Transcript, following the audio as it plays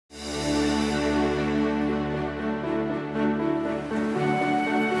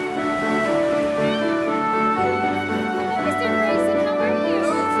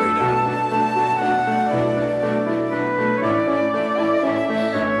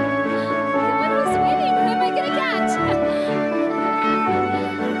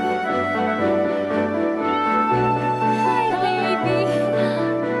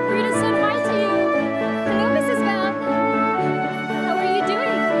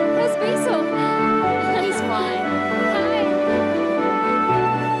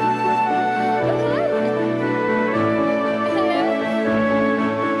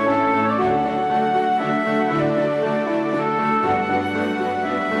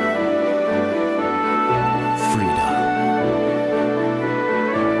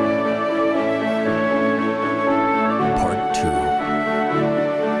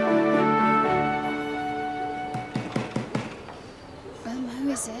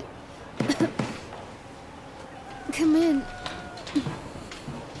Come in.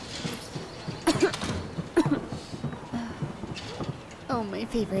 Oh, my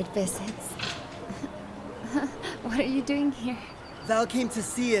favorite visits. What are you doing here? Val came to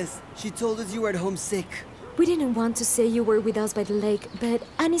see us. She told us you were at home sick. We didn't want to say you were with us by the lake, but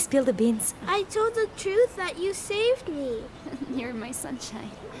Annie spilled the beans. I told the truth that you saved me. You're my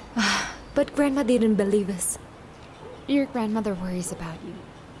sunshine. But Grandma didn't believe us. Your grandmother worries about you.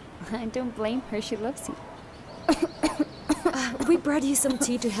 I don't blame her, she loves you. We brought you some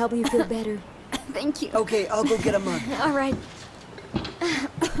tea to help you feel better. Thank you. Okay, I'll go get a mug. All right.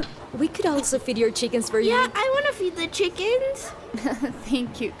 We could also feed your chickens for you. Yeah, I want to feed the chickens.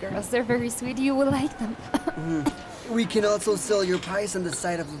 Thank you, girls. They're very sweet. You will like them. We can also sell your pies on the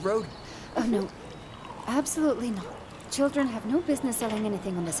side of the road. Oh, no. Absolutely not. Children have no business selling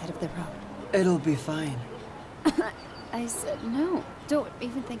anything on the side of the road. It'll be fine. I said no. Don't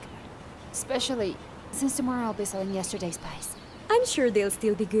even think about it. Especially since tomorrow I'll be selling yesterday's pies. I'm sure they'll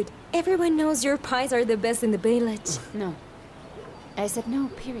still be good. Everyone knows your pies are the best in the village. No. I said no,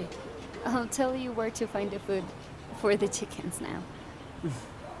 period. I'll tell you where to find the food for the chickens now.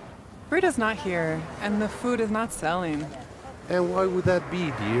 Frida's not here, and the food is not selling. And why would that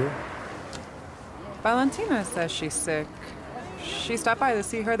be, dear? Valentina says she's sick. She stopped by to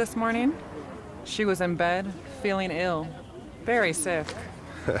see her this morning. She was in bed, feeling ill. Very sick.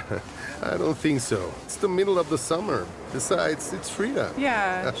 I don't think so. It's the middle of the summer. Besides, it's Frida.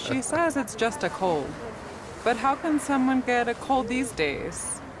 Yeah, she says it's just a cold. But how can someone get a cold these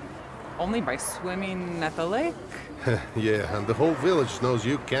days? Only by swimming at the lake? Yeah, and the whole village knows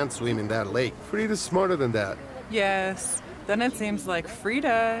you can't swim in that lake. Frida's smarter than that. Yes. Then it seems like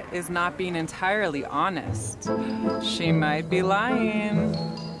Frida is not being entirely honest. She might be lying.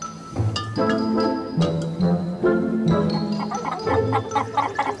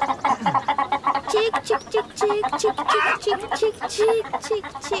 Chick, chick, chick, chick, chick, chick, chick, chick, chick, chick,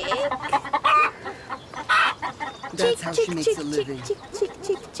 chick. That's how she makes a living.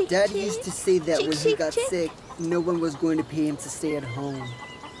 Dad used to say that when he got sick, no one was going to pay him to stay at home.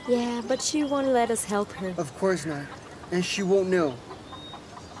 Yeah, but she won't let us help her. Of course not. And she won't know.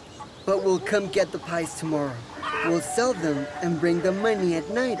 But we'll come get the pies tomorrow. We'll sell them and bring the money at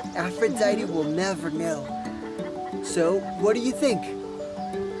night. Aphrodite will never know. So, what do you think?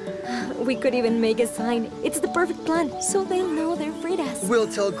 We could even make a sign. It's the perfect plan, so they'll know they're Frida's. We'll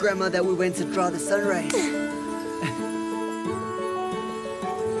tell Grandma that we went to draw the sunrise.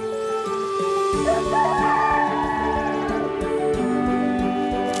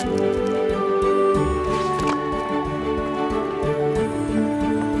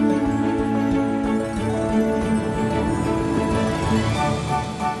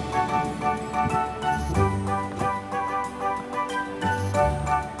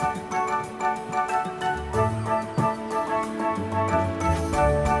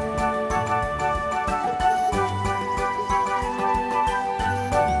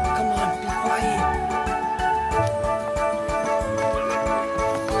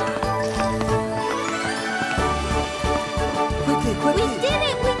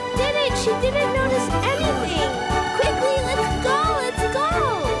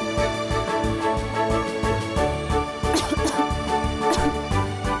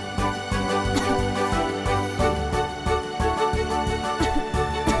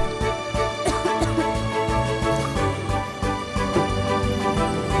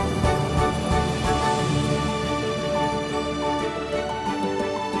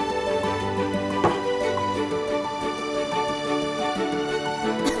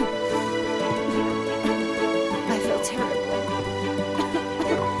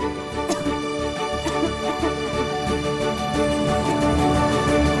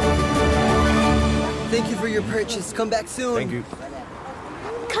 Purchase. Come back soon. Thank you.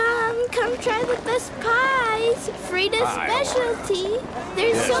 Come try the best pies. Frida's specialty.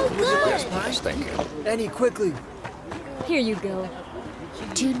 They're so good. Thank you. Annie, quickly. Here you go.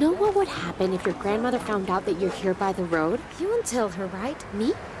 Do you know what would happen if your grandmother found out that you're here by the road? You won't tell her, right?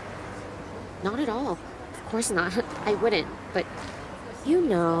 Me? Not at all. Of course not. I wouldn't. But, you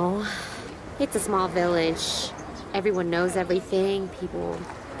know, it's a small village. Everyone knows everything. People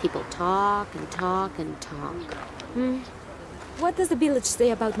talk and talk and talk. What does the village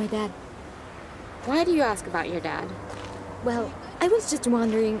say about my dad? Why do you ask about your dad? Well, I was just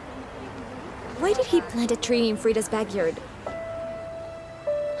wondering, why did he plant a tree in Frida's backyard?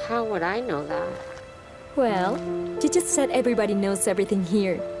 How would I know that? Well, you just said everybody knows everything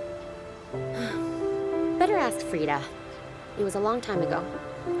here. Better ask Frida. It was a long time ago.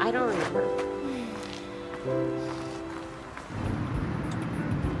 I don't remember.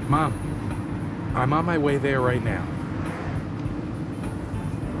 Mom, I'm on my way there right now.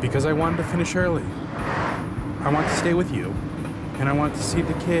 Because I wanted to finish early. I want to stay with you, and I want to see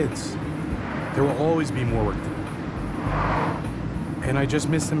the kids. There will always be more work to do. And I just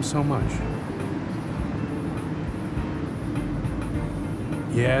miss them so much.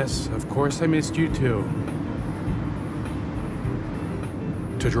 Yes, of course I missed you too.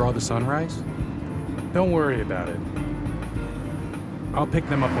 To draw the sunrise? Don't worry about it. I'll pick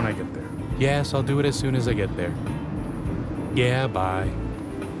them up when I get there. Yes, I'll do it as soon as I get there. Yeah, bye.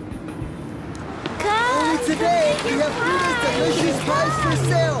 Only today, we have Frita's delicious pies for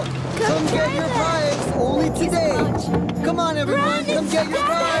sale. Come get your pies, only today. Come on, everyone, come get your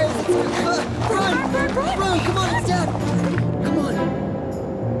pies. Run, come on, it's Dad. Come on.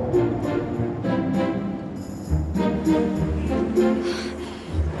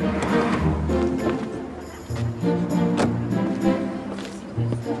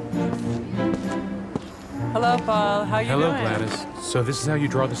 Hello, Paul. How you doing? Hello, Gladys. So this is how you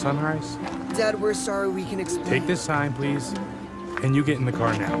draw the sunrise? Dad, we're sorry, we can explain. Take this sign, please. And you get in the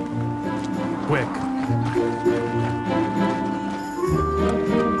car now. Quick.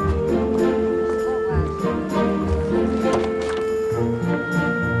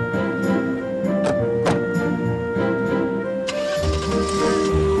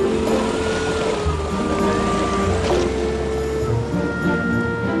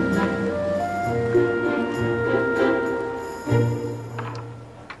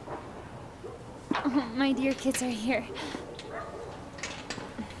 My dear kids are here.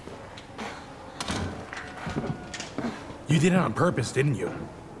 You did it on purpose, didn't you?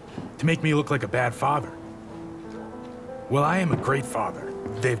 To make me look like a bad father. Well, I am a great father.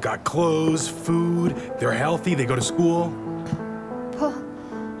 They've got clothes, food, they're healthy, they go to school. Paul.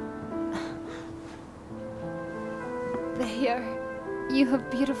 You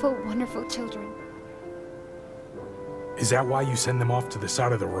have beautiful, wonderful children. Is that why you send them off to the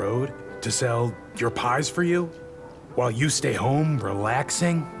side of the road? To sell your pies for you? While you stay home,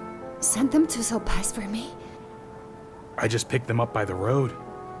 relaxing? Send them to sell pies for me? I just picked them up by the road.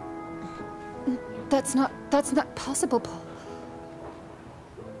 That's not possible, Paul.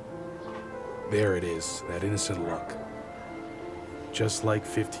 There it is, that innocent look. Just like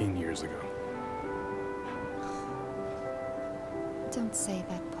 15 years ago. Don't say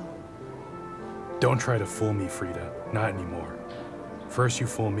that, Paul. Don't try to fool me, Frida. Not anymore. First you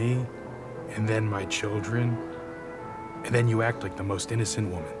fool me, and then my children, and then you act like the most innocent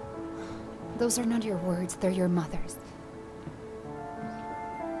woman. Those are not your words, they're your mother's.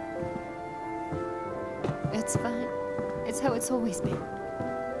 It's fine. It's how it's always been.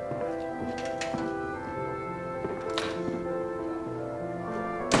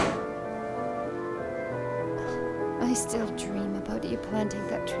 I still dream about you planting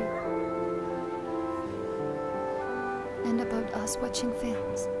that tree. And about us watching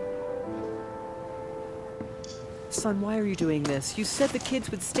films. Son, why are you doing this? You said the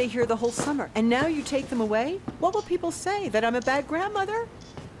kids would stay here the whole summer, and now you take them away? What will people say? That I'm a bad grandmother?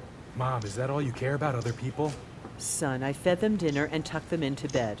 Mom, is that all you care about, other people? Son, I fed them dinner and tucked them into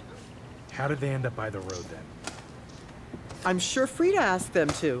bed. How did they end up by the road then? I'm sure Frida asked them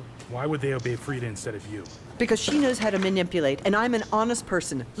to. Why would they obey Frida instead of you? Because she knows how to manipulate, and I'm an honest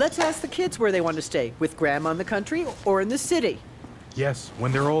person. Let's ask the kids where they want to stay, with Grandma in the country or in the city. Yes,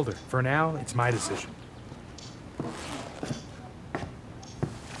 when they're older. For now, it's my decision.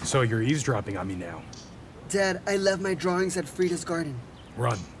 So you're eavesdropping on me now. Dad, I left my drawings at Frida's garden.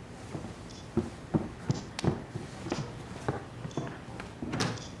 Run.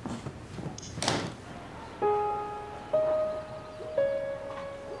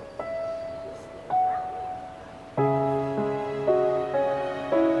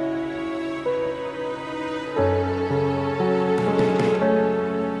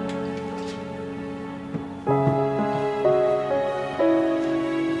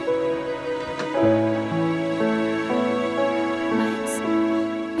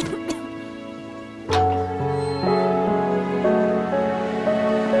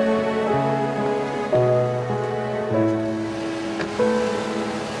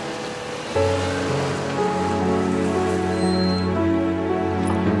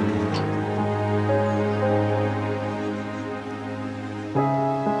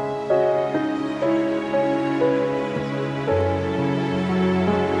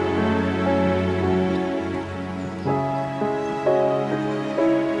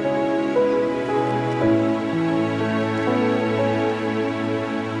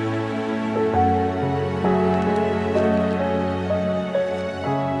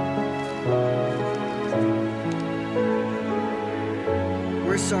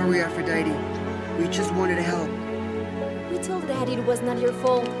 sorry, Aphrodite. We just wanted to help. We told Daddy it was not your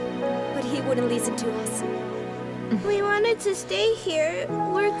fault, but he wouldn't listen to us. We wanted to stay here.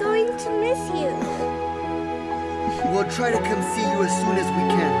 We're going to miss you. We'll try to come see you as soon as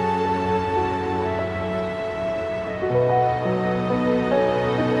we can.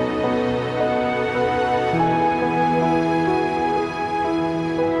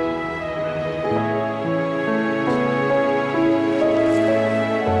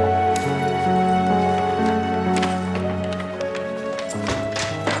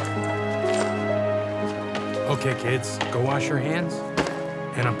 Okay, kids, go wash your hands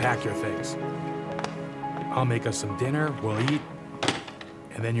and unpack your things. I'll make us some dinner, we'll eat,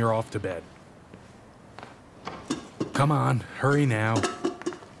 and then you're off to bed. Come on, hurry now.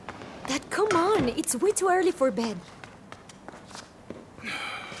 Dad, come on! It's way too early for bed.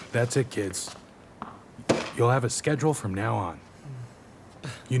 That's it, kids. You'll have a schedule from now on.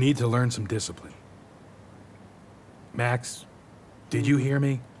 You need to learn some discipline. Max, did you hear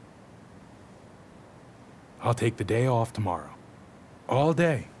me? I'll take the day off tomorrow. All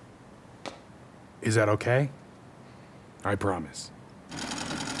day. Is that okay? I promise.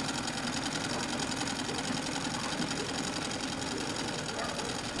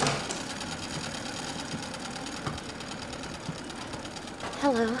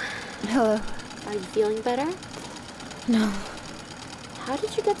 Hello. Hello. Are you feeling better? No. How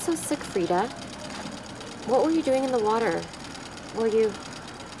did you get so sick, Frida? What were you doing in the water? Were you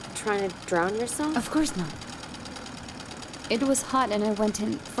trying to drown yourself? Of course not. It was hot and I went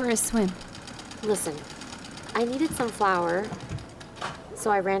in for a swim. Listen, I needed some flour,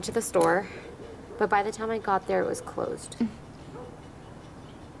 so I ran to the store, but by the time I got there, it was closed.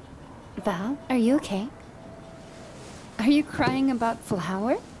 Val, are you okay? Are you crying about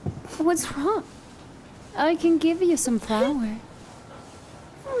flour? What's wrong? I can give you some flour.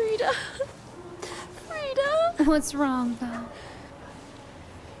 Frida! Frida! What's wrong, Val?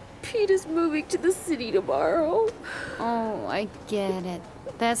 Pete is moving to the city tomorrow. Oh, I get it.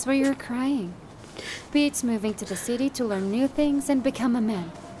 That's why you're crying. Pete's moving to the city to learn new things and become a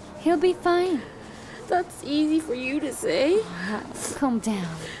man. He'll be fine. That's easy for you to say. Calm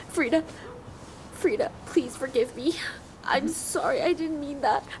down. Frida, please forgive me. I'm sorry, I didn't mean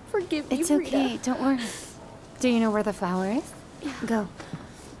that. Forgive me, It's Frida. okay, don't worry. Do you know where the flour is? Yeah. Go.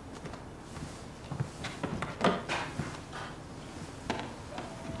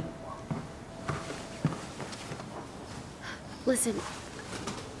 Listen,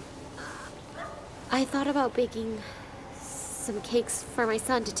 I thought about baking some cakes for my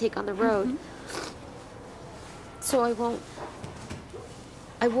son to take on the road. So I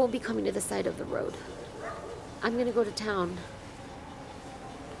won't be coming to the side of the road. I'm gonna go to town.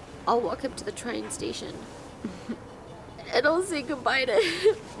 I'll walk up to the train station. And I'll say goodbye to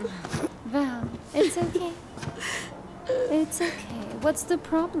him. Val, it's okay. It's okay. What's the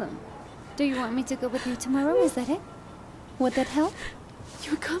problem? Do you want me to go with you tomorrow? Is that it? Would that help?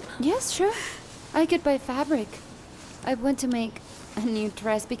 You would come? Yes, sure. I could buy fabric. I want to make a new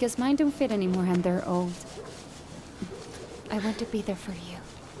dress because mine don't fit anymore and they're old. I want to be there for you.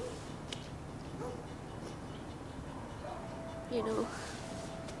 You know,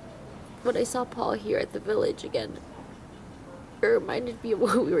 when I saw Paul here at the village again, it reminded me of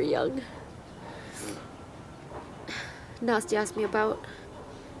when we were young. Nastya asked me about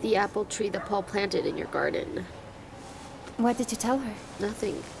the apple tree that Paul planted in your garden. What did you tell her?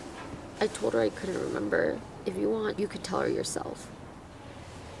 Nothing. I told her I couldn't remember. If you want, you could tell her yourself.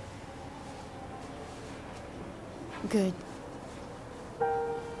 Good.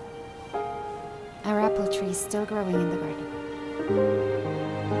 Our apple tree is still growing in the garden.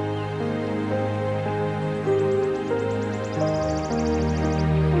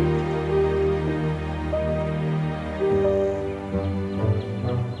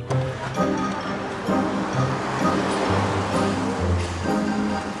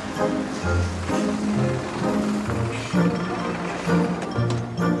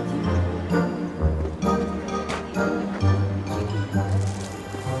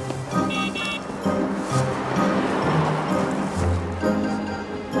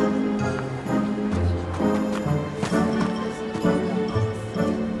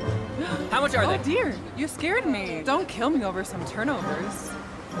 Oh dear, you scared me. Don't kill me over some turnovers.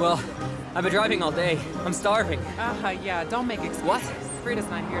 Well, I've been driving all day. I'm starving. Yeah, don't make excuses. What? Frida's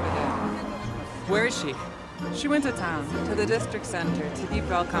not here today. Where is she? She went to town, to the district center, to keep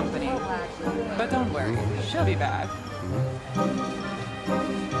Bell company. But don't worry, she'll be back.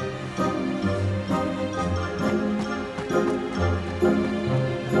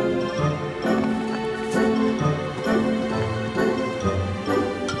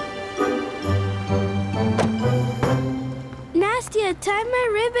 Tie my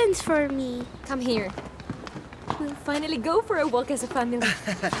ribbons for me. Come here. We'll finally go for a walk as a family.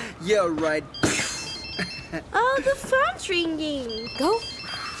 Yeah, right. Oh, the phone's ringing. Go.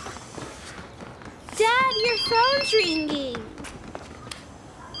 Dad, your phone's ringing.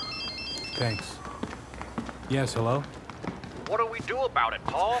 Thanks. Yes, hello? What do we do about it,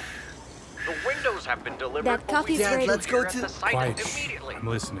 Paul? The windows have been delivered. That coffee's Dad, ready. let's go At to... the site Quiet. immediately. I'm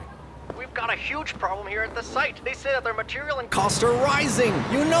listening. We've got a huge problem here at the site. They say that their material and Costs are rising.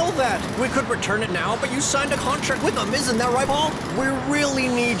 You know that. We could return it now, but you signed a contract with them, isn't that right, Paul? We really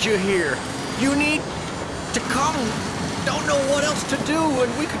need you here. You need to come. Don't know what else to do,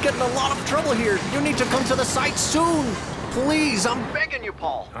 and we could get in a lot of trouble here. You need to come to the site soon. Please, I'm begging you,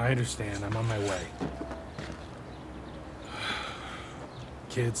 Paul. I understand. I'm on my way.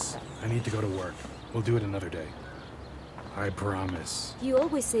 Kids, I need to go to work. We'll do it another day. I promise. You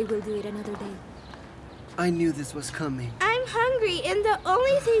always say we'll do it another day. I knew this was coming. I'm hungry, and the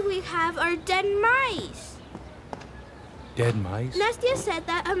only thing we have are dead mice. Dead mice? Nastya said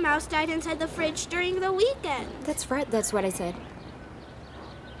that a mouse died inside the fridge during the weekend. That's right, that's what I said.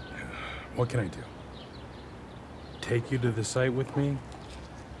 What can I do? Take you to the site with me?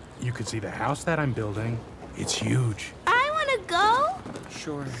 You could see the house that I'm building. It's huge. I want to go.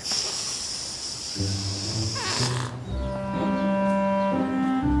 Sure.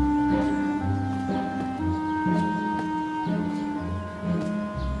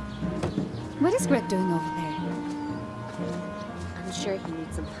 What is Greg doing over there? I'm sure he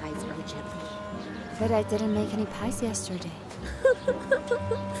needs some pies urgently. But I didn't make any pies yesterday.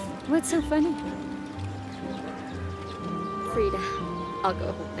 What's so funny? Frida, I'll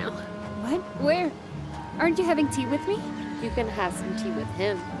go home now. What? Where? Aren't you having tea with me? You can have some tea with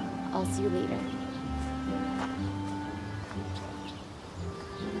him. I'll see you later.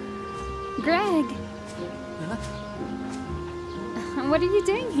 Greg! Huh? What are you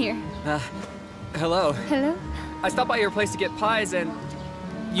doing here? Hello. Hello? I stopped by your place to get pies and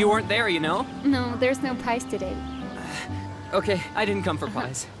you weren't there, you know? No, there's no pies today. Okay, I didn't come for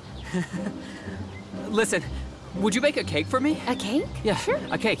pies. Listen, would you bake a cake for me? A cake? Yeah, sure.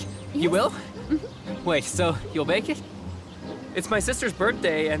 A cake. Yes. You will? Mm-hmm. Wait, so you'll bake it? It's my sister's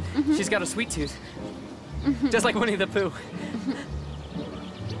birthday and she's got a sweet tooth. Just like Winnie the Pooh.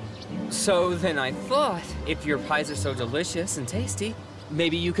 So then I thought, if your pies are so delicious and tasty,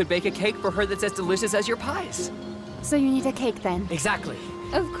 maybe you could bake a cake for her that's as delicious as your pies. So you need a cake then? Exactly.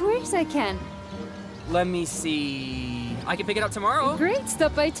 Of course I can. Let me see. I can pick it up tomorrow. Great,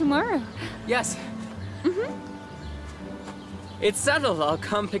 stop by tomorrow. Yes. It's settled. I'll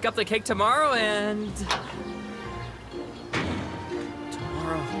come pick up the cake tomorrow and...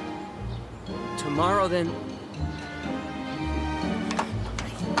 Tomorrow then...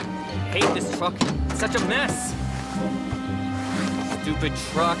 I hate this truck. It's such a mess. Stupid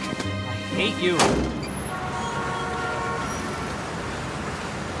truck. I hate you.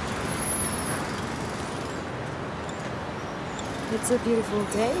 It's a beautiful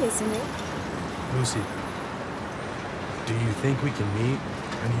day, isn't it? Lucy, do you think we can meet?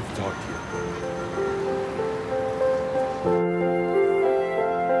 I need to talk to you.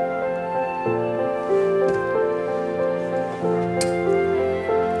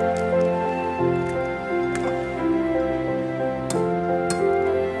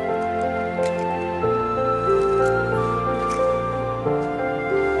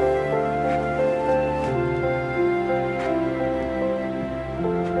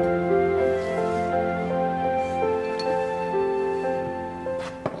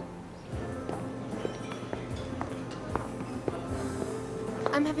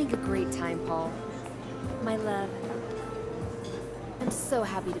 I'm having a great time, Paul. My love. I'm so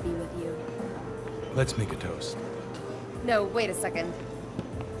happy to be with you. Let's make a toast. No, wait a second.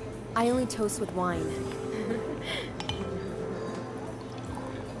 I only toast with wine.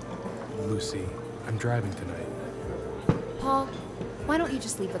 Lucy, I'm driving tonight. Paul, why don't you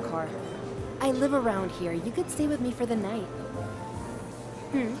just leave the car? I live around here. You could stay with me for the night.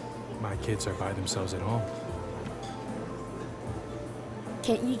 My kids are by themselves at home.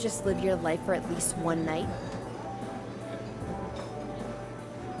 Can't you just live your life for at least one night?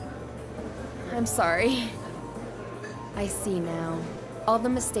 I'm sorry. I see now. All the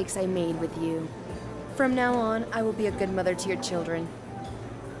mistakes I made with you. From now on, I will be a good mother to your children.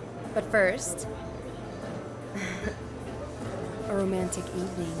 But first... a romantic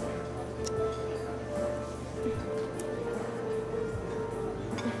evening.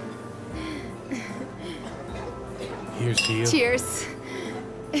 Here's to you. Cheers.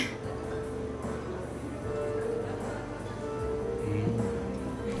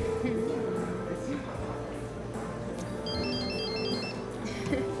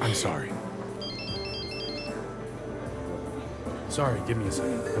 I'm sorry. Sorry, give me a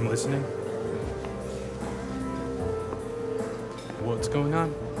second. I'm listening. What's going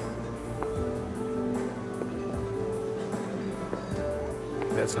on?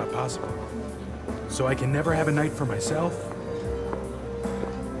 That's not possible. So I can never have a night for myself?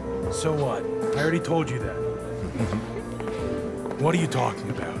 So what? I already told you that. What are you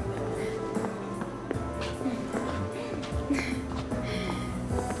talking about?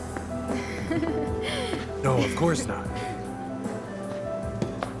 No, of course not.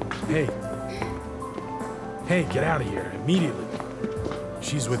 Hey. Hey, get out of here, immediately.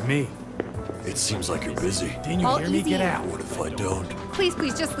 She's with me. It seems like you're busy. Didn't you hear me? Get out. What if I don't? Please,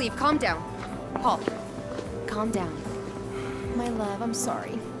 please, just leave. Calm down. Paul, calm down. My love, I'm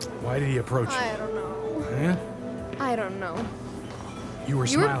sorry. Why did he approach you? I don't know. Huh? I don't know. You were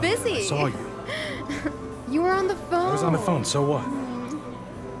You were smiling. busy. I saw you. You were on the phone. I was on the phone, so what?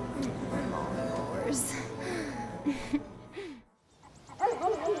 I'm all yours.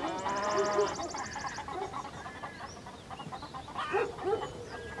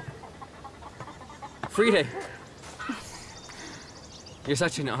 Frody! You're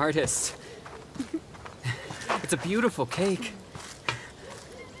such an artist. It's a beautiful cake.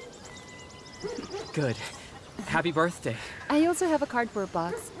 Good. Happy birthday. I also have a cardboard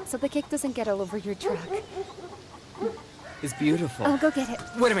box, so the cake doesn't get all over your truck. It's beautiful. I'll go get it.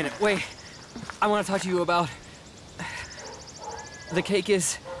 Wait a minute, wait. I want to talk to you about... The cake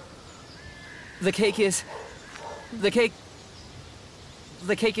is... The cake is... The cake...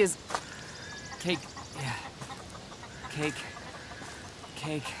 The cake is... Cake... Yeah. Cake...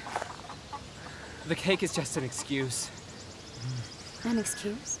 Cake... The cake is just an excuse. An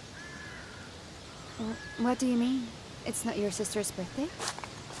excuse? What do you mean? It's not your sister's birthday?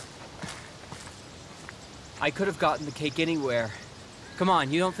 I could have gotten the cake anywhere. Come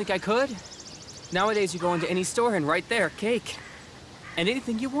on, you don't think I could? Nowadays you go into any store and right there, cake. And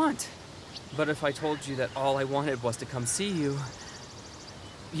anything you want. But if I told you that all I wanted was to come see you,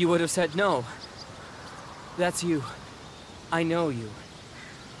 you would have said no. That's you. I know you.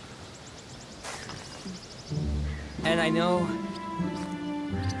 And I know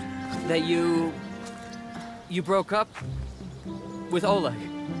that you broke up with Oleg.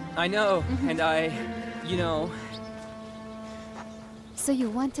 I know, and you know. So you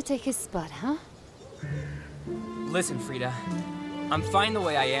want to take his spot, huh? Listen, Frida. I'm fine the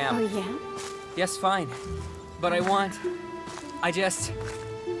way I am. Oh, yeah? Yes, fine. But I want...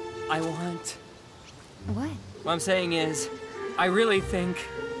 What? What I'm saying is, I really think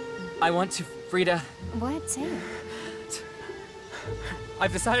I want to, Frida. What? Say it.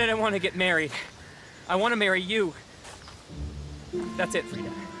 I've decided I want to get married. I want to marry you. That's it, Frida.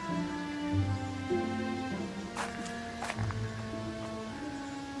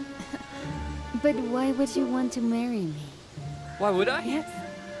 But why would you want to marry me? Why would I? Yes.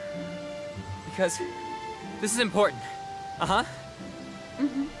 Because this is important. Uh-huh.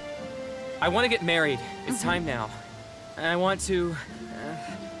 Mm-hmm. I want to get married. It's time now. And I want to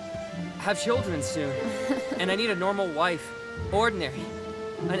have children soon. And I need a normal wife. Ordinary.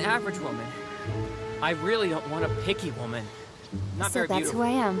 An average woman. I really don't want a picky woman. Not very beautiful. So that's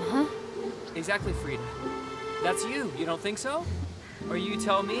who I am, huh? Exactly, Frida. That's you. You don't think so? Or you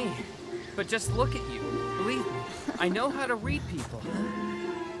tell me. But just look at you. Believe me. I know how to read people.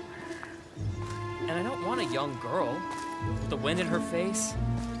 And I don't want a young girl with the wind in her face.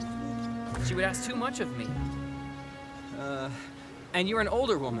 She would ask too much of me. And you're an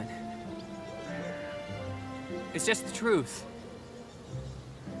older woman. It's just the truth.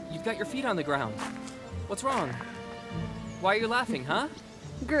 You've got your feet on the ground. What's wrong? Why are you laughing, huh?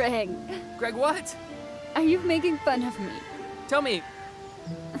 Greg. Greg, what? Are you making fun of me? Tell me.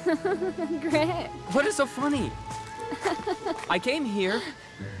 Greg. What is so funny? I came here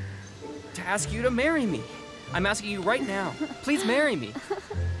to ask you to marry me. I'm asking you right now. Please marry me.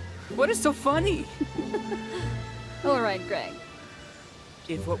 What is so funny? All right, Greg.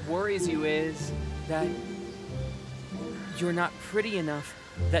 If what worries you is that you're not pretty enough,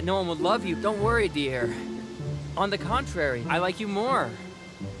 that no one would love you, don't worry, dear. On the contrary, I like you more.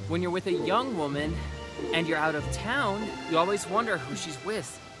 When you're with a young woman and you're out of town, you always wonder who she's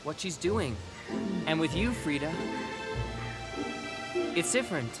with, what she's doing. And with you, Frida, it's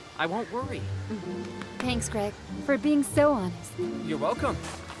different. I won't worry. Thanks, Greg, for being so honest. You're welcome.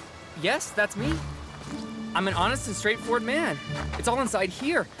 Yes, that's me. I'm an honest and straightforward man. It's all inside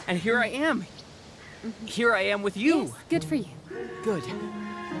here, and here I am. Here I am with you. Yes, good for you. Good.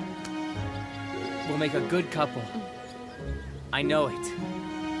 We'll make a good couple. I know it.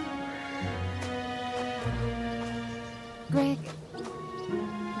 Greg,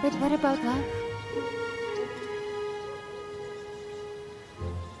 but But what about love?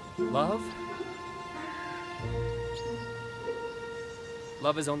 Love?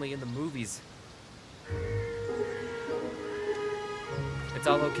 Love is only in the movies. It's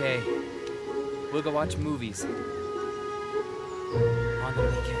all okay. We'll go watch movies. On the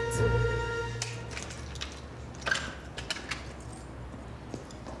weekends.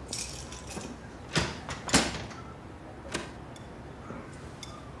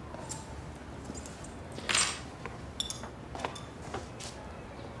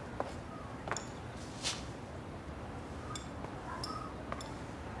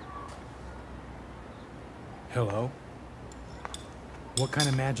 Hello? What kind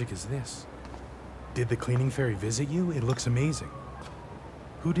of magic is this? Did the cleaning fairy visit you? It looks amazing.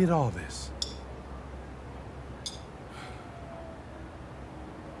 Who did all this?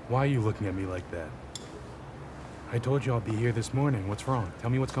 Why are you looking at me like that? I told you I'll be here this morning. What's wrong? Tell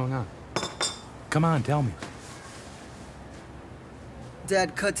me what's going on. Come on, tell me.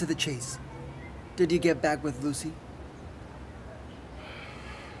 Dad, cut to the chase. Did you get back with Lucy?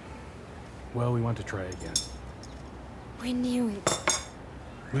 Well, we want to try again. We knew it.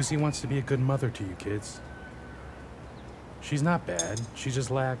 Lucy wants to be a good mother to you kids. She's not bad. She just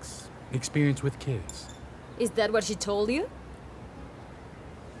lacks experience with kids. Is that what she told you?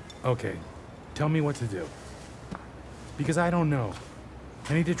 Okay, tell me what to do. Because I don't know.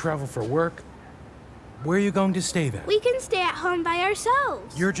 I need to travel for work. Where are you going to stay then? We can stay at home by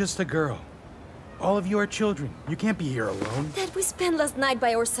ourselves. You're just a girl. All of you are children. You can't be here alone. Dad, we spent last night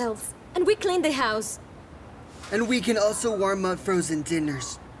by ourselves. And we cleaned the house. And we can also warm up frozen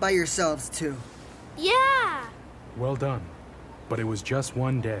dinners. By yourselves, too. Yeah! Well done. But it was just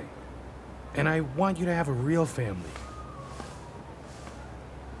one day. And I want you to have a real family.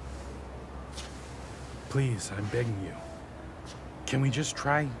 Please, I'm begging you. Can we just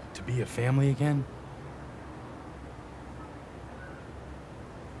try to be a family again?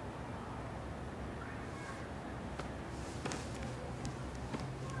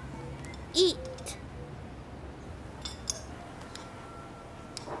 Eat.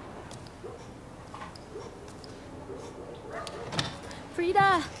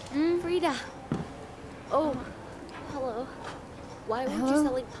 Frida! Frida! Oh, hello. Why weren't you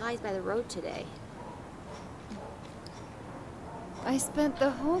selling pies by the road today? I spent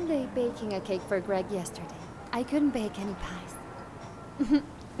the whole day baking a cake for Greg yesterday. I couldn't bake any pies.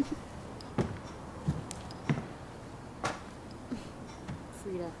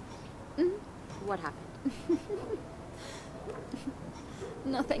 Frida, what happened?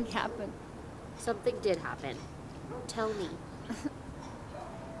 Nothing happened. Something did happen. Tell me.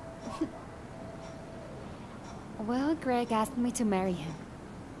 Well, Greg asked me to marry him.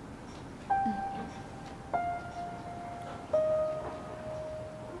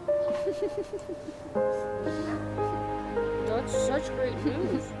 That's such great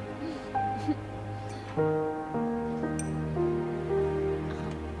news.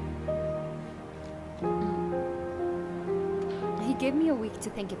 He gave me a week to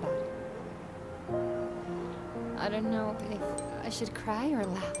think about it. I don't know if I should cry or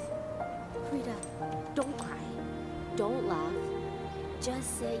laugh. Frida, don't cry. Don't laugh.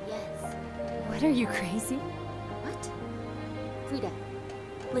 Just say yes. What, are you crazy? What? Frida,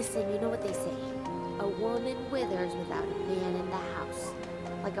 listen, you know what they say. A woman withers without a man in the house.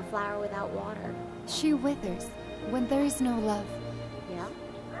 Like a flower without water. She withers when there is no love. Yeah?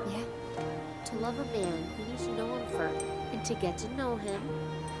 Yeah. To love a man, you need to know him first. And to get to know him,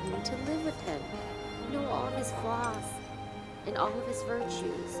 you need to live with him. Know all of his flaws and all of his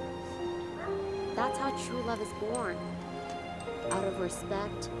virtues. That's how true love is born. Out of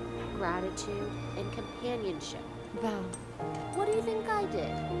respect, gratitude, and companionship. Val. What do you think I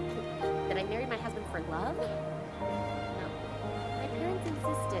did? Did I marry my husband for love? No. My parents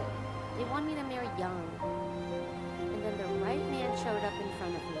insisted. They wanted me to marry young. And then the right man showed up in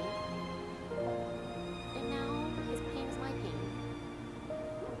front of me. And now his pain is my pain.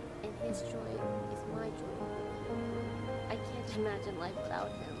 And his joy is my joy. I can't imagine life without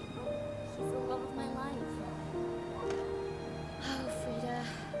him. He's the love of my life. Oh, Frida.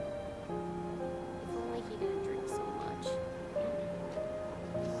 If only he didn't drink so much.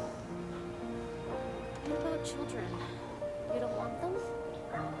 What about children? You don't want them?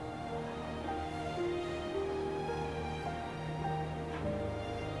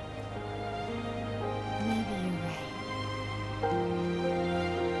 Maybe you're right.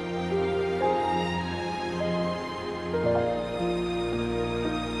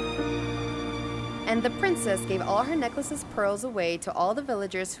 And the princess gave all her necklace's pearls away to all the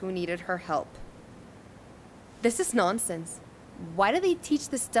villagers who needed her help. This is nonsense. Why do they teach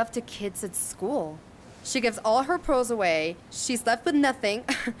this stuff to kids at school? She gives all her pearls away, she's left with nothing,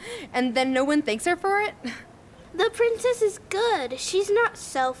 and then no one thanks her for it? The princess is good. She's not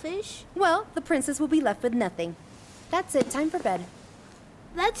selfish. Well, the princess will be left with nothing. That's it, time for bed.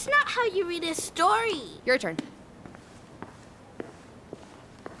 That's not how you read a story. Your turn.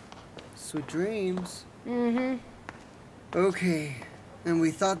 Sweet dreams. Mm-hmm. Okay, and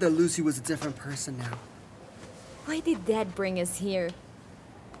we thought that Lucy was a different person now. Why did Dad bring us here?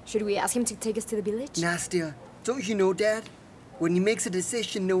 Should we ask him to take us to the village? Nastya, don't you know, Dad? When he makes a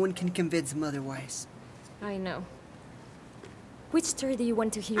decision, no one can convince him otherwise. I know. Which story do you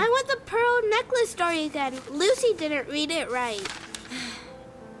want to hear? I want the pearl necklace story again. Lucy didn't read it right.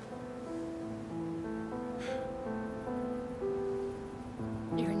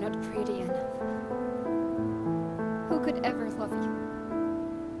 You're not pretty enough. Who could ever love you?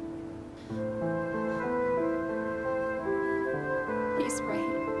 He's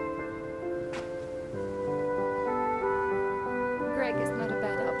right. Greg is not a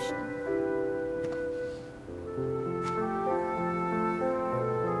bad option.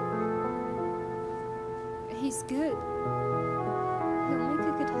 He's good. He'll make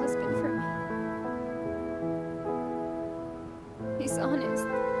a good husband for me. He's honest.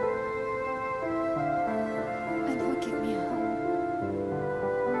 And he'll give me a home.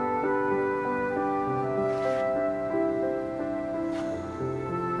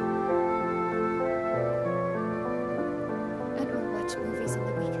 And we'll watch movies on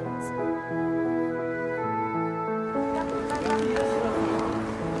the weekends.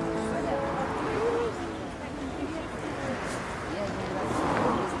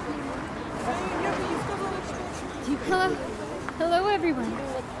 Hello. Hello, everyone.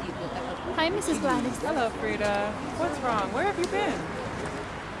 Hi, Mrs. Gladys. Hello, Frida. What's wrong? Where have you been?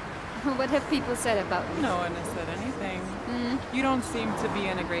 What have people said about me? No one has said anything. You don't seem to be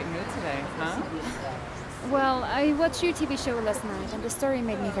in a great mood today, huh? Well, I watched your TV show last night, and the story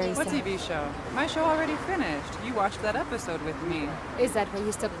made me very What sad. TV show? My show already finished. You watched that episode with me. Is that why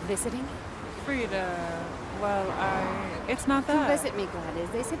you stopped visiting? Frida, well, it's not Come that. visit me, Gladys.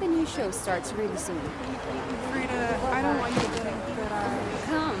 They say the new show starts really soon. Frida, I don't want you to think that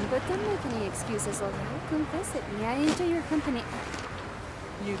Come, but don't make any excuses, alright? Come visit me. I enjoy your company.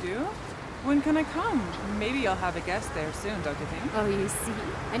 You do? When can I come? Maybe you'll have a guest there soon, don't you think? Oh, you see?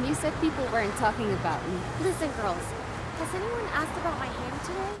 And you said people weren't talking about me. Listen, girls. Has anyone asked about my hair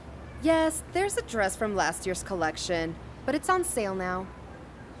today? Yes, there's a dress from last year's collection, but it's on sale now.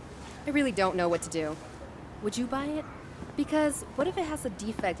 I really don't know what to do. Would you buy it? Because what if it has a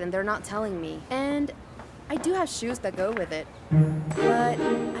defect and they're not telling me? And I do have shoes that go with it. But I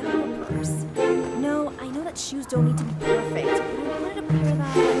don't know a purse. No, I know that shoes don't need to be perfect. But I wanted a pair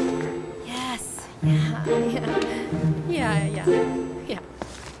that... Yes, yeah.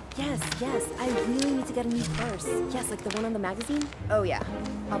 Yes, I really need to get a new purse. Yes, like the one on the magazine? Oh yeah,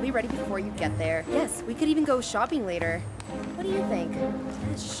 I'll be ready before you get there. Yes, we could even go shopping later. What do you think? Yeah,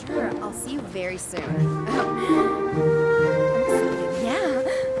 sure, I'll see you very soon. Yeah.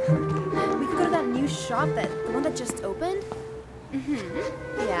 We could go to that new shop, the one that just opened?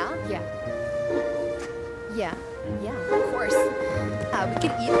 Yeah, of course. We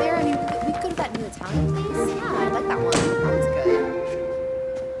could eat there. I mean, we could go to that new Italian place. Yeah, I like that one. That one's good.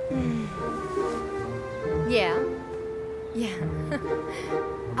 Yeah.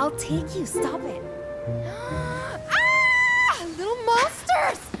 I'll take you. Stop it. Ah! Little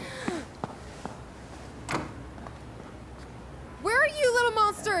monsters! Where are you, little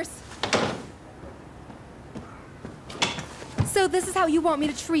monsters? So this is how you want me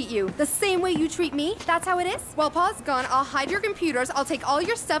to treat you? The same way you treat me? That's how it is? While Pa's gone, I'll hide your computers, I'll take all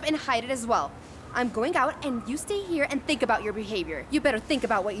your stuff and hide it as well. I'm going out and you stay here and think about your behavior. You better think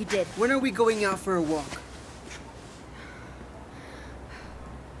about what you did. When are we going out for a walk?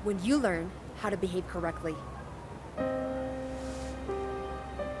 When you learn how to behave correctly. But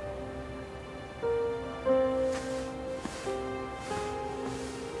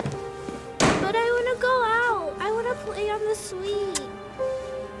I want to go out. I want to play on the suite.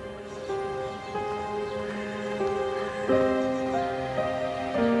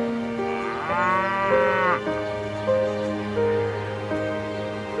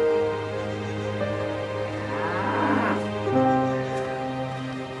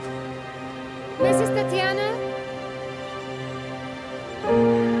 Mrs. Tatiana?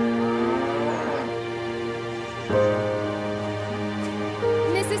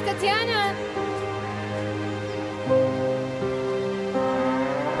 Mrs. Tatiana?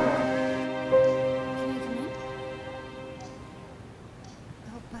 Can I come in?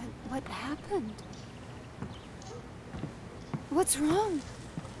 Oh, but what happened? What's wrong?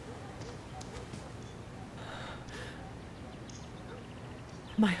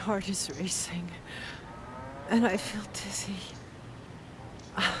 My heart is racing, and I feel dizzy.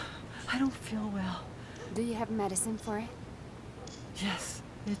 I don't feel well. Do you have medicine for it? Yes,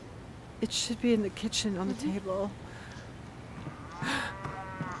 it should be in the kitchen on the table.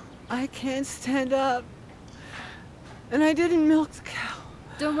 I can't stand up, and I didn't milk the cow.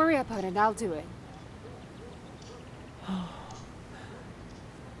 Don't worry about it, I'll do it.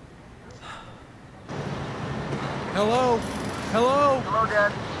 Hello? Hello? Hello,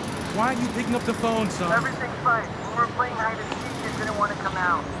 Dad. Why aren't you picking up the phone, son? Everything's fine. We were playing hide and seek and didn't want to come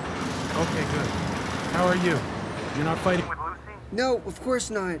out. Okay, good. How are you? You're not fighting with Lucy? No, of course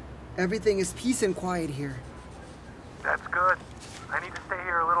not. Everything is peace and quiet here. That's good. I need to stay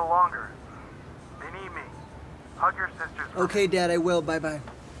here a little longer. They need me. Hug your sisters. Okay, Dad, I will. Bye-bye.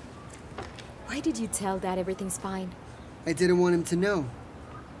 Why did you tell Dad everything's fine? I didn't want him to know.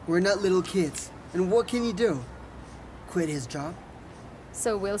 We're not little kids. And what can you do? Quit his job?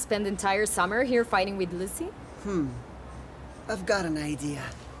 So we'll spend the entire summer here fighting with Lucy? I've got an idea.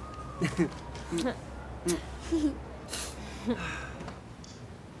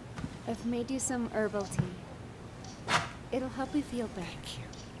 I've made you some herbal tea. It'll help you feel better. Thank you.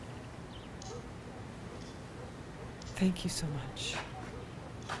 Thank you so much.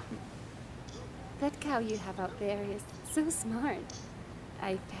 That cow you have out there is so smart.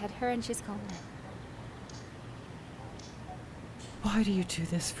 I fed her and she's calm now. Why do you do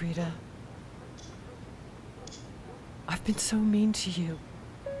this, Frida? I've been so mean to you.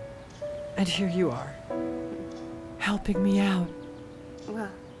 And here you are, helping me out.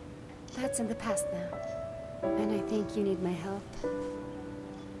 Well, that's in the past now. And I think you need my help.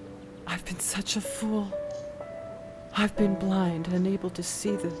 I've been such a fool. I've been blind and unable to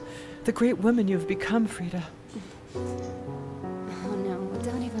see the great woman you've become, Frida. Oh no,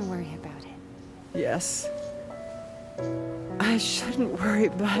 don't even worry about it. Yes. I shouldn't worry,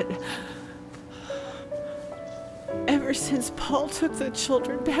 but ever since Paul took the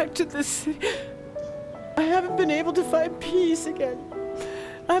children back to the city, I haven't been able to find peace again.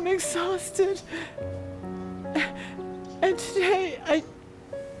 I'm exhausted. And today, I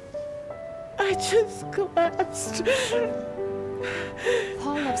just collapsed.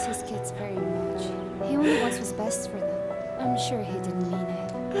 Paul loves his kids very much. He only wants what's best for them. I'm sure he didn't mean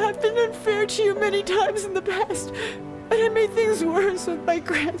it. I've been unfair to you many times in the past, and I made things worse with my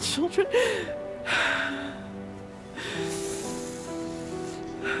grandchildren.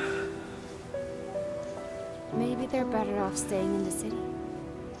 Maybe they're better off staying in the city.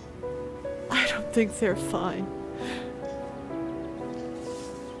 I don't think they're fine.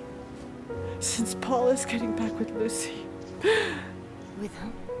 Since Paul is getting back with Lucy. With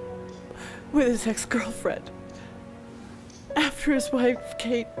whom? With his ex-girlfriend. After his wife,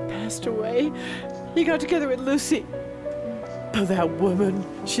 Kate, passed away, he got together with Lucy. Oh, that woman,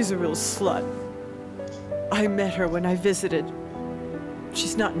 she's a real slut. I met her when I visited.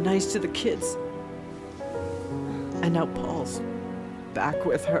 She's not nice to the kids. And now Paul's back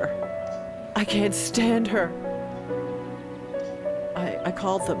with her. I can't stand her. I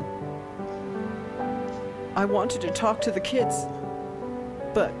called them. I wanted to talk to the kids,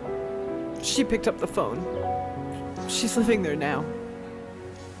 but she picked up the phone. She's living there now.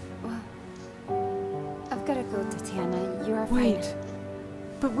 Well, I've got to go, Tatiana. You're afraid. Wait.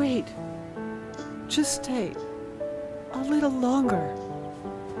 But wait. Just stay. A little longer.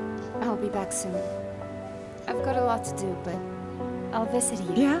 I'll be back soon. I've got a lot to do, but I'll visit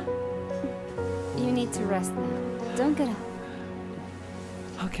you. Yeah? You need to rest now. Don't get up.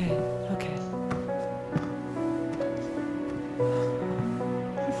 Okay, okay.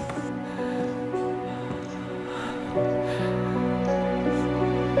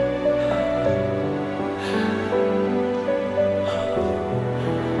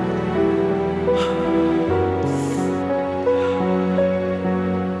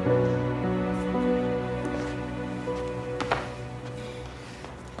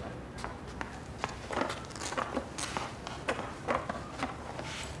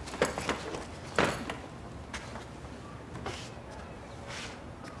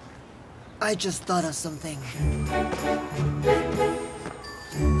 I just thought of something.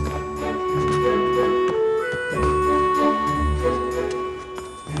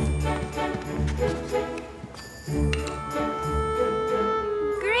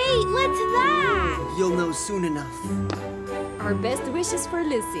 Great, what's that? You'll know soon enough. Our best wishes for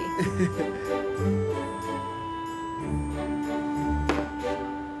Lucy.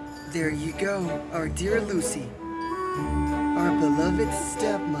 There you go, our dear Lucy. Our beloved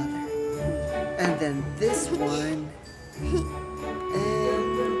stepmother. And then this one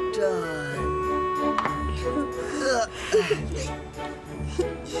And done.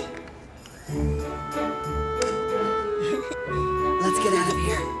 Let's get out of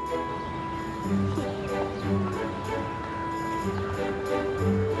here.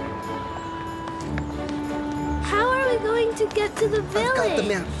 How are we going to get to the village? I've got the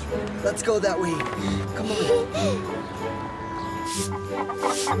map. Let's go that way. Come on.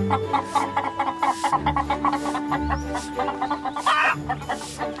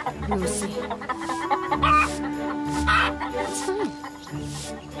 Lucy. It's fine.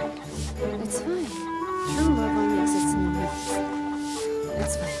 It's fine. True love only exists in the woods.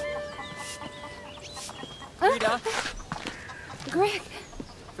 It's fine. Frida! Greg!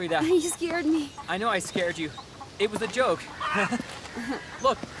 Frida. You scared me. I know I scared you. It was a joke.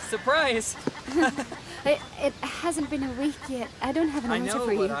 Look, surprise! It hasn't been a week yet. I don't have an answer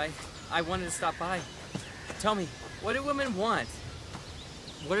for you. I know, but I wanted to stop by. Tell me, what do women want?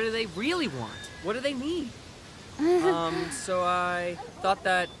 What do they really want? What do they need? So I thought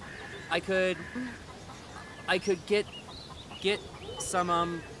that I could get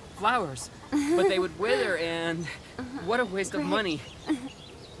some flowers, but they would wither, and what a waste of money.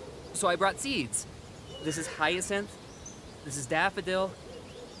 So I brought seeds. This is hyacinth, this is daffodil,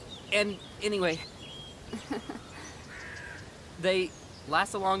 and anyway, they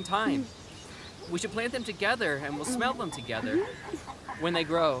last a long time. We should plant them together and we'll smell them together when they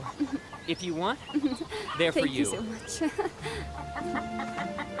grow. If you want, they're for you. Thank you so much.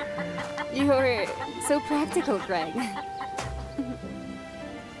 You're so practical, Greg.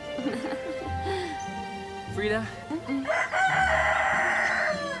 Frida,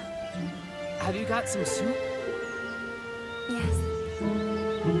 have you got some soup? Yes.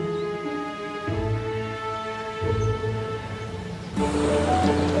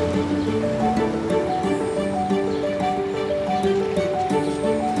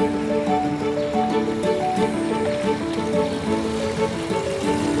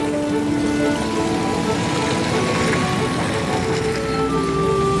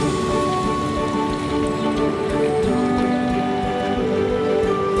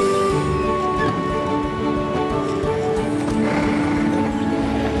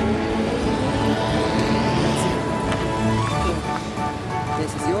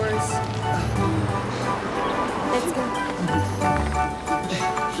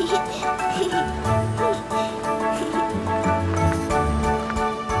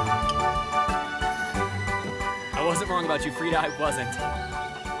 About you, Frida, I wasn't.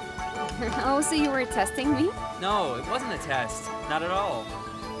 Oh, so you were testing me? No, it wasn't a test. Not at all.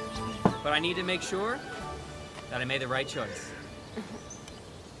 But I need to make sure that I made the right choice.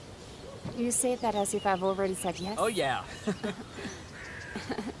 You say that as if I've already said yes? Oh, yeah.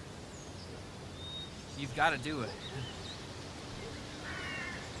 You've got to do it.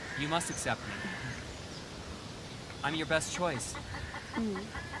 You must accept me. I'm your best choice.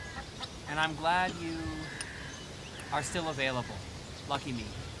 And I'm glad you are still available. Lucky me.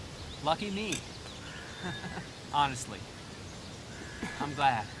 Lucky me. Honestly. I'm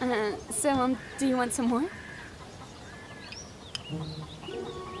glad. So, do you want some more?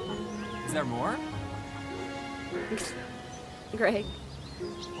 Is there more? Greg.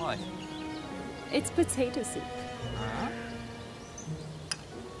 What? It's potato soup. Huh?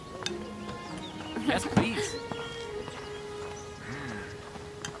 Yes, please.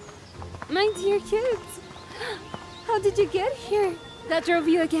 My dear kids. How did you get here? That drove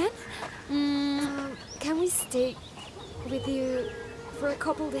you again? Can we stay with you for a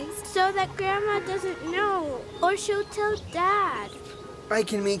couple days? So that Grandma doesn't know, or she'll tell Dad. I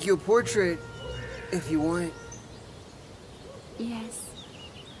can make you a portrait, if you want. Yes.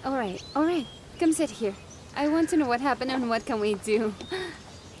 All right. Come sit here. I want to know what happened and what can we do.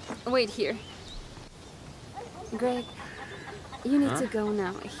 Wait here. Greg, you need to go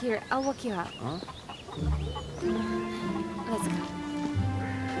now. Here, I'll walk you out. Huh? Let's go.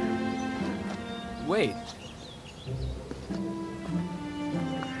 Wait.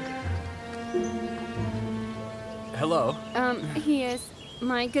 Hello. He is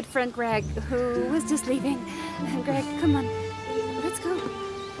my good friend Greg, who was just leaving. Greg, come on. Let's go.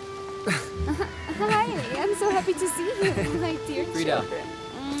 Hi, I'm so happy to see you, my dear Frida. children.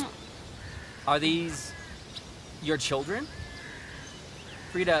 Are these your children?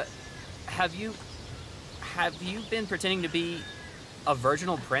 Frida, have you been pretending to be a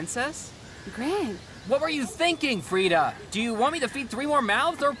virginal princess? Greg. What were you thinking, Frida? Do you want me to feed 3 more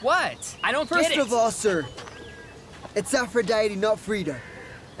mouths or what? I don't get it. First of all, sir, it's Aphrodite, not Frida.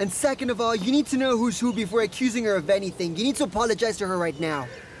 And second of all, you need to know who's who before accusing her of anything. You need to apologize to her right now.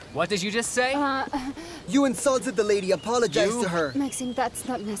 What did you just say? You insulted the lady. Apologize to her. Maxim, that's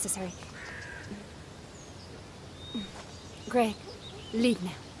not necessary. Greg, leave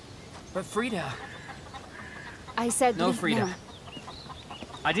now. But Frida... I said no, leave Frida. now.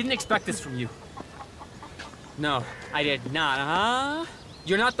 I didn't expect this from you. No, I did not, huh?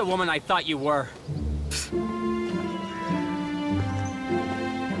 You're not the woman I thought you were.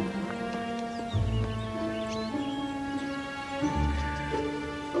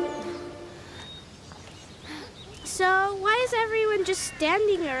 So, why is everyone just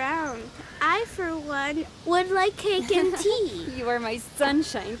standing around? I, for one, would like cake and tea. You are my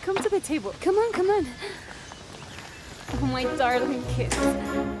sunshine. Come to the table. Come on, come on. Oh, my darling kiss.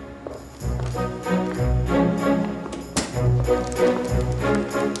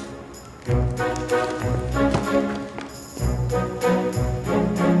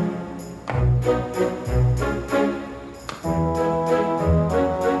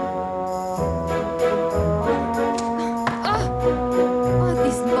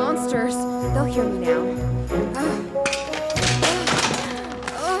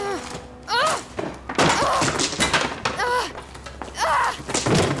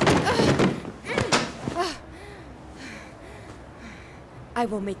 I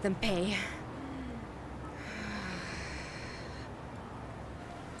will make them pay.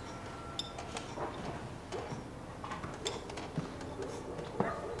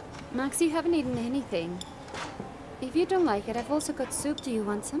 Max, you haven't eaten anything. If you don't like it, I've also got soup. Do you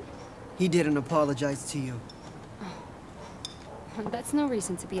want some? He didn't apologize to you. Oh. That's no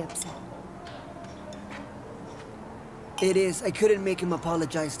reason to be upset. It is. I couldn't make him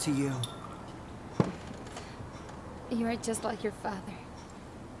apologize to you. You are just like your father.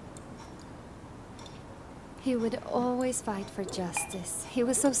 He would always fight for justice. He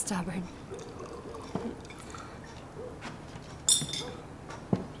was so stubborn.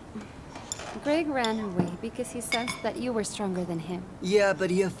 Greg ran away because he sensed that you were stronger than him. Yeah, but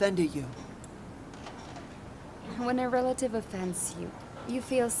he offended you. When a relative offends you, you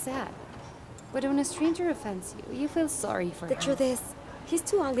feel sad. But when a stranger offends you, you feel sorry for him. The truth is, he's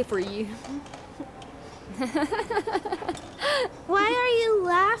too ugly for you. Why are you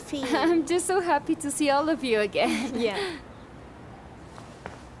laughing? I'm just so happy to see all of you again. Yeah.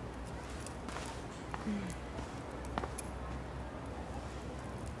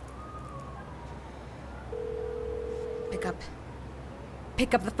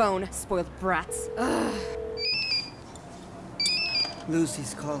 Pick up the phone, spoiled brats. Ugh.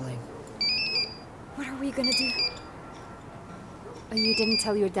 Lucy's calling. What are we gonna do? Oh, you didn't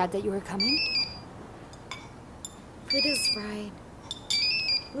tell your dad that you were coming? Frida's right.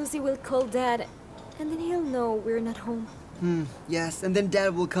 Lucy will call Dad, and then he'll know we're not home. Yes, and then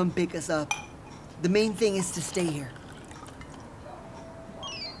Dad will come pick us up. The main thing is to stay here.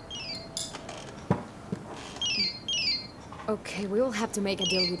 Okay, we will have to make a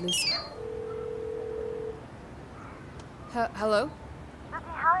deal with Lucy. Hello? Lucy,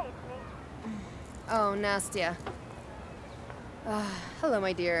 hi, it's me. Oh, Nastya. Hello,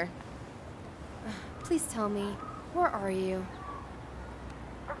 my dear. Please tell me, where are you?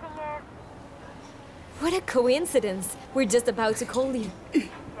 The thing is... What a coincidence! We're just about to call you.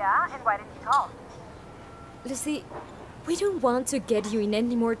 Yeah, and why did you call? Lucy, we don't want to get you in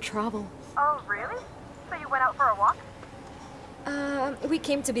any more trouble. Oh, really? So you went out for a walk? We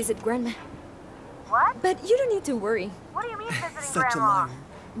came to visit Grandma. What? But you don't need to worry. What do you mean visiting Such Grandma? a liar.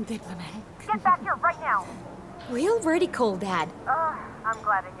 Diplomatic. Get back here right now! We already called Dad. I'm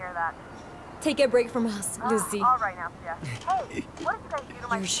glad to hear that. Take a break from us, Lucy. All right, Nastya. Hey, what did you guys do to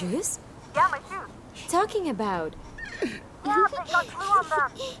my Your shoes? Yeah, my shoes. Talking about? Yeah, they got glue on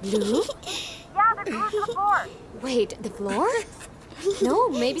them. Glue? Yeah, they're glued to the floor. Wait, the floor? No,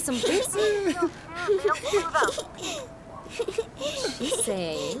 maybe some bricks? They don't glue them. She's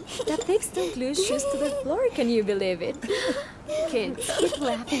saying that pigs don't glue shoes to the floor. Can you believe it? Kids, keep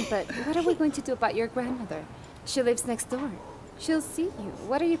laughing, but what are we going to do about your grandmother? She lives next door. She'll see you.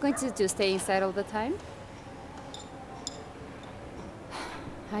 What are you going to do, stay inside all the time?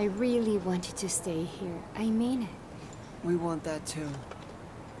 I really want you to stay here. I mean it. We want that too.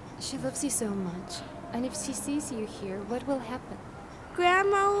 She loves you so much. And if she sees you here, what will happen?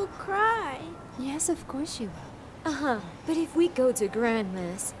 Grandma will cry. Yes, of course she will. But if we go to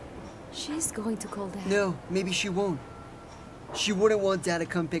Grandma's, she's going to call Dad. No, maybe she won't. She wouldn't want Dad to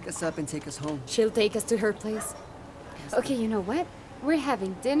come pick us up and take us home. She'll take us to her place. Okay, you know what? We're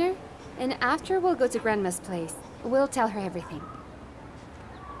having dinner, and after we'll go to Grandma's place. We'll tell her everything.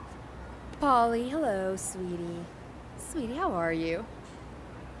 Polly, hello, sweetie. Sweetie, how are you?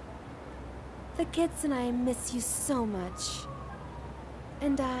 The kids and I miss you so much.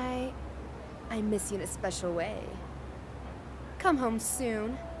 And I miss you in a special way. Come home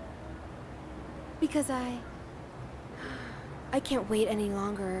soon. Because I can't wait any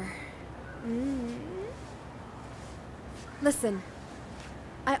longer. Listen,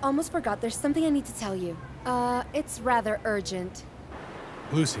 I almost forgot there's something I need to tell you. It's rather urgent.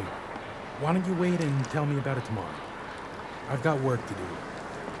 Lucy, why don't you wait and tell me about it tomorrow? I've got work to do.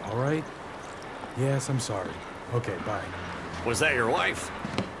 All right? Yes, I'm sorry. Okay, bye. Was that your wife?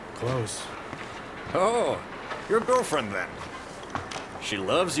 Close. Oh, your girlfriend then. She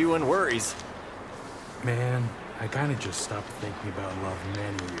loves you and worries. Man, I kind of just stopped thinking about love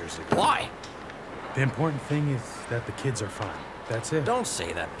many years ago. Why? The important thing is that the kids are fine. That's it. Don't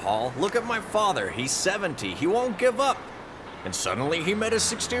say that, Paul. Look at my father. He's 70. He won't give up. And suddenly he met a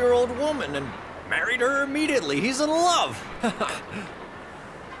 60-year-old woman and married her immediately. He's in love.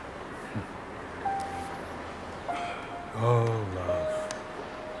 Oh, love.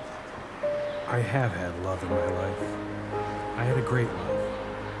 I have had love in my life. I had a great love.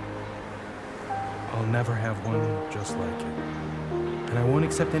 I'll never have one just like it. And I won't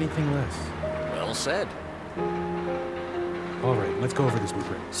accept anything less. Well said. All right, let's go over this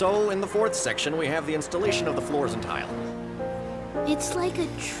blueprint. So, in the 4th section, we have the installation of the floors and tile. It's like a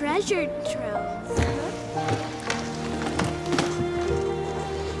treasure trove.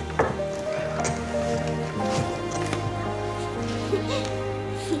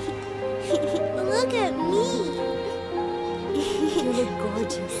 Look at me. You look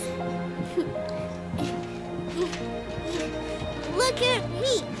gorgeous. Look at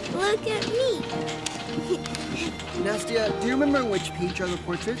me. Look at me. Nastya, do you remember which page are the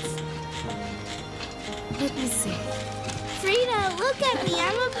portraits? Let me see. Frida, look at me.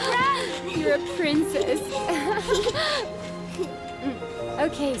 I'm a bride. You're a princess.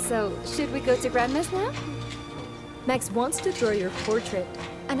 Okay, so should we go to Grandma's now? Max wants to draw your portrait,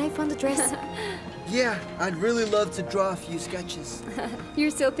 and I found the dress. Yeah, I'd really love to draw a few sketches.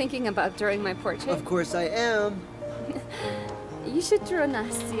 You're still thinking about drawing my portrait? Of course I am. You should draw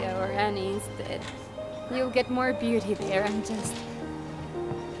Nastya or Annie instead. You'll get more beauty there, I'm just...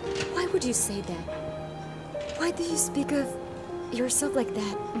 Why would you say that? Why do you speak of yourself like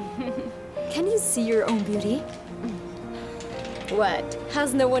that? Can you see your own beauty? What?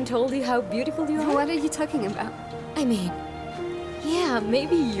 Has no one told you how beautiful you are? What are you talking about? I mean, yeah,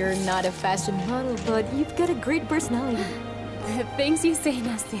 maybe you're not a fashion model, but you've got a great personality. The things you say,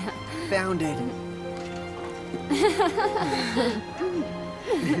 Nastya. Found it.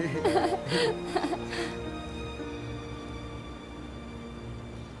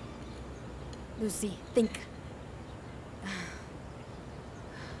 Lucy, think.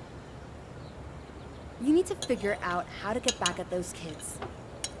 You need to figure out how to get back at those kids.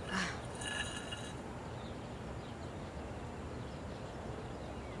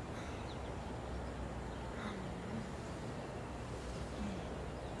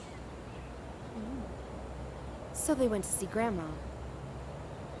 So they went to see Grandma.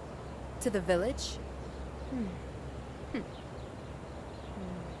 To the village?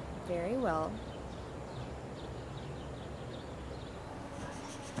 Very well.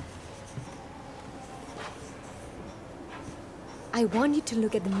 I want you to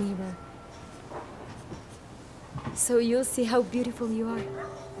look at the mirror. So you'll see how beautiful you are.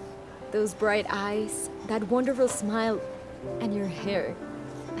 Those bright eyes, that wonderful smile, and your hair.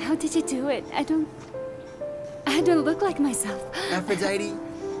 How did you do it? I don't look like myself. Aphrodite,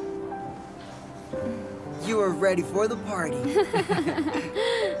 you are ready for the party.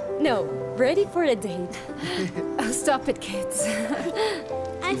 No, ready for a date. Oh, stop it, kids.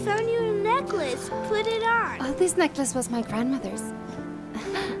 I found you a necklace. Put it on. Oh, this necklace was my grandmother's.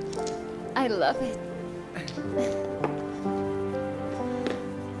 I love it.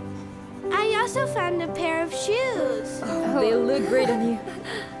 I also found a pair of shoes. Oh, they look great on you.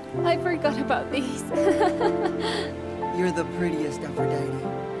 I forgot about these. You're the prettiest,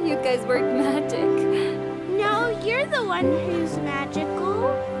 Aphrodite. You guys work magic. No, you're the one who's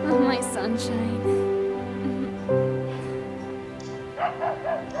magical. Oh, my sunshine.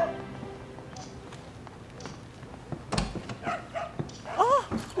 Oh,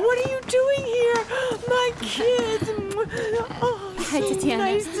 what are you doing here? My kids. Oh, Hi, so Tatiana.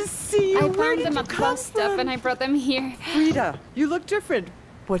 nice to see you. I Where found did them you at the come bus stop from? and I brought them here. Frida, you look different.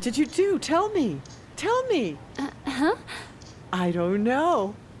 What did you do? Tell me. Tell me. Huh? I don't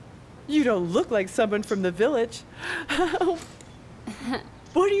know. You don't look like someone from the village.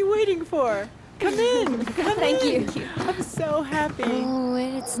 What are you waiting for? Come in. Come Thank in. you. I'm so happy. Oh,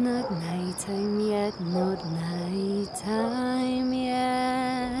 it's not nighttime yet, not nighttime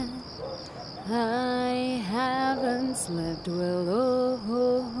yet. I haven't slept well,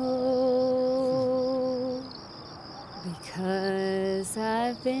 because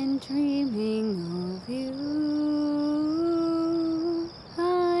I've been dreaming of you.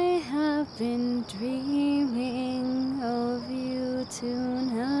 I have been dreaming of you tonight.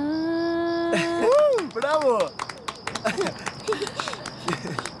 Bravo!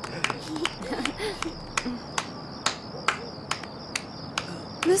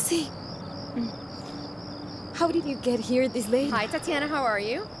 Lucy! How did you get here this late? Hi, Tatiana, how are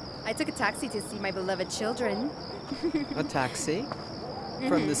you? I took a taxi to see my beloved children. A taxi?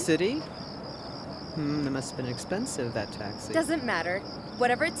 From the city? That must have been expensive, that taxi. Doesn't matter.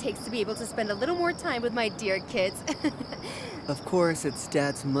 Whatever it takes to be able to spend a little more time with my dear kids. Of course, it's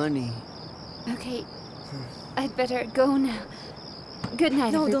Dad's money. Okay, I'd better go now. Good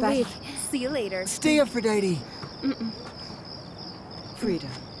night, No, don't everybody. leave. See you later. Stay, Aphrodite. Frida,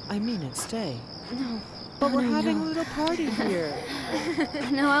 I mean it, stay. No. But we're no, having no. a little party here.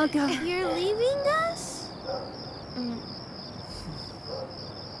 No, I'll go. You're leaving us?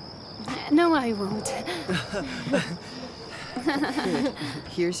 No, I won't. Here,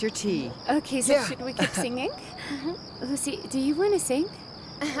 here's your tea. Okay, so should we keep singing? Lucy, do you want to sing?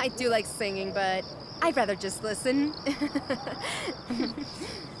 I do like singing, but I'd rather just listen.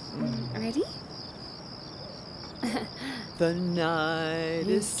 Ready? The night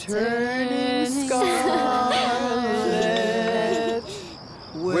is turning scarlet,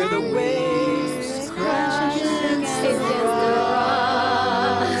 where the waves crash against the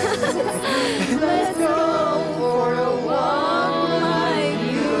rocks. Let's go for a walk, my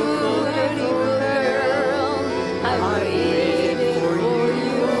beautiful girl. I've waited for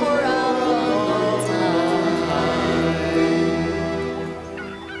you for a long time.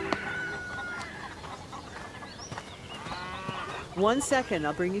 One second,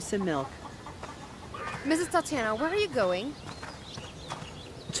 I'll bring you some milk. Mrs. Tatiana, where are you going?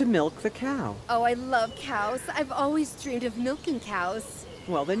 To milk the cow. Oh, I love cows. I've always dreamed of milking cows.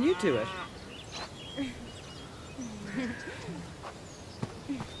 Well, then you do it.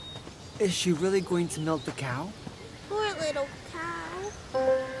 Is she really going to milk the cow? Poor little cow.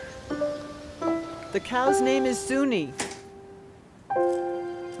 The cow's name is Zuni.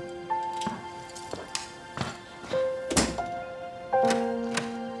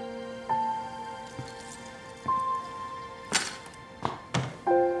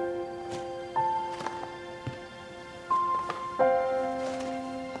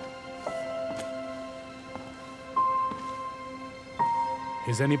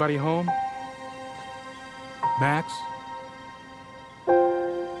 Is anybody home? Max?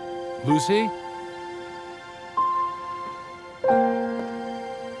 Lucy?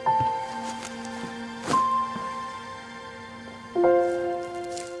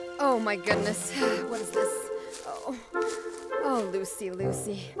 Oh my goodness. What is this? Oh. Oh, Lucy,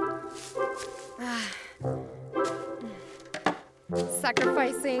 Lucy.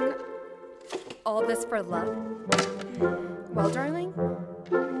 Sacrificing all this for love? Well, darling?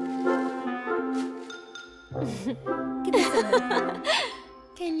 Give me some milk.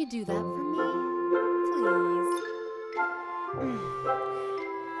 Can you do that for me? Please.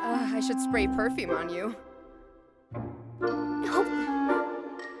 I should spray perfume on you.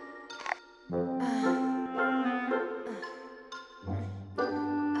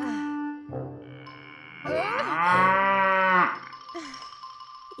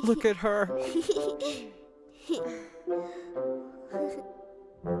 Look at her.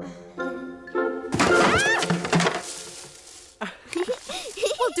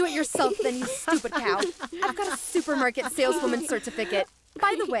 Well, do it yourself then, you stupid cow. I've got a supermarket saleswoman certificate.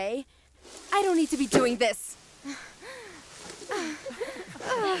 By the way, I don't need to be doing this.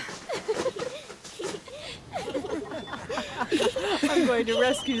 I'm going to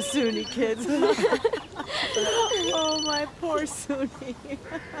rescue Suni, kids. Oh, my poor Suni.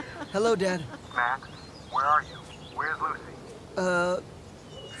 Hello, Dad. Max, where are you? Where's Lucy?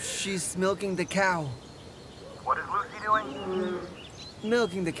 She's milking the cow. What is Lucy doing?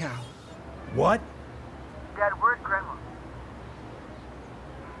 Milking the cow. What? Dad, we're at Grandma's.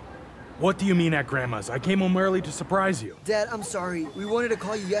 What do you mean at Grandma's? I came home early to surprise you. Dad, I'm sorry. We wanted to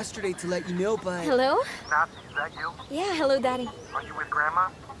call you yesterday to let you know, but... Hello? Nazi, is that you? Yeah, hello, Daddy. Are you with Grandma?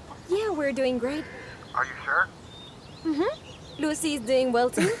 Yeah, we're doing great. Are you sure? Mm-hmm. Lucy is doing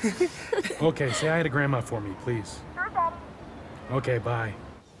well, too. Okay, say hi to Grandma for me, please. Sure, Daddy. Okay, bye.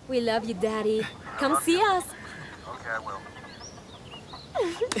 We love you, Daddy. Come see us. Okay, I will.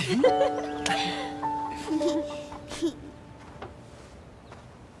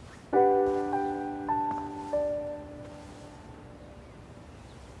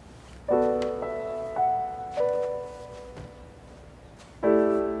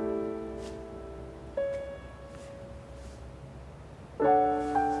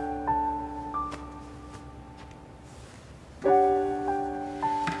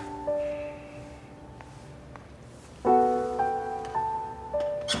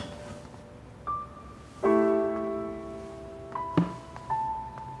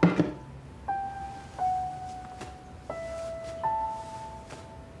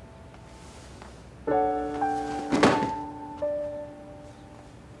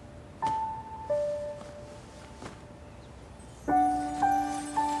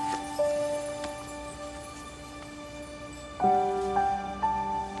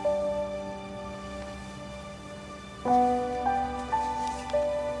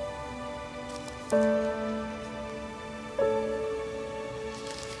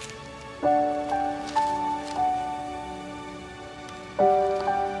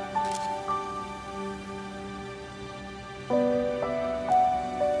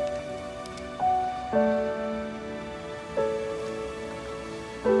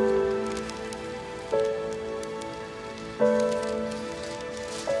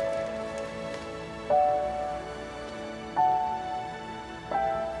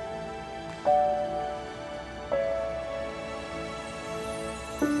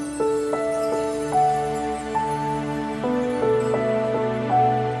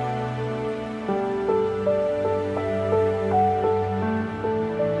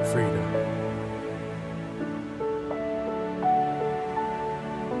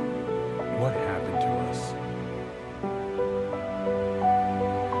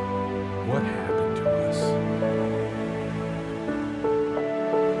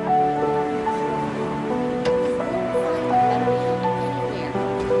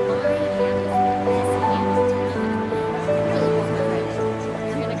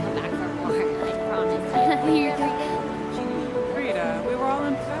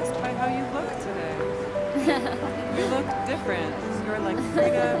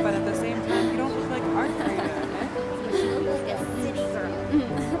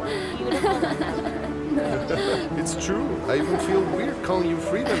 It's true. I even feel weird calling you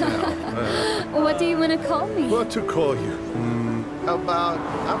Frida now. What do you want to call me? What to call you? How about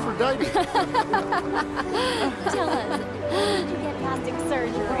Aphrodite? Tell us, when did you get plastic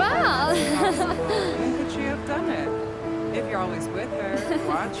surgery? Wow! When could she have done it? If you're always with her,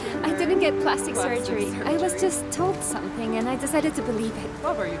 watching her. I didn't get plastic surgery. I was just told something and I decided to believe it.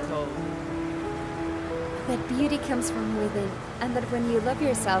 What were you told? That beauty comes from within, and that when you love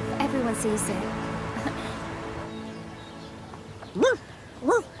yourself, everyone sees it.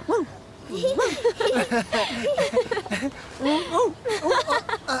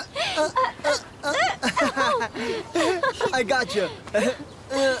 I gotcha.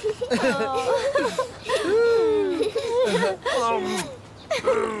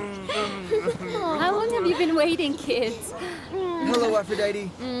 How long have you been waiting, kids? Hello, Aphrodite.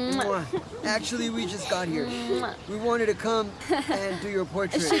 Actually, we just got here. We wanted to come and do your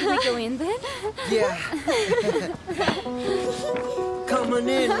portrait. Should we go in then? Yeah. Come on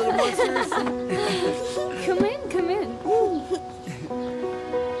in, little monsters. Come in, come in.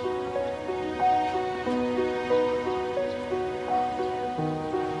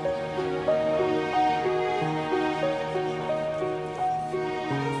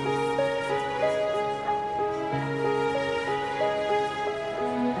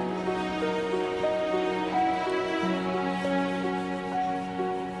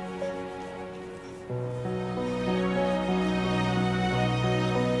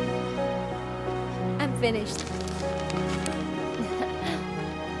 Finished.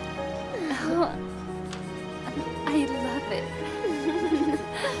 Oh, I love it.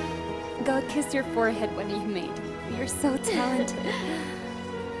 God kissed your forehead when you made it. You're so talented.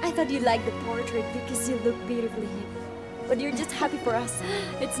 I thought you liked the portrait because you look beautifully in it. But you're just happy for us.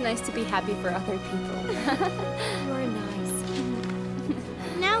 It's nice to be happy for other people. You're nice.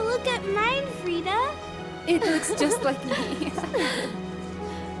 Now look at mine, Frida. It looks just like me.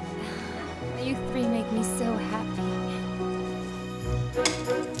 You three make me so happy.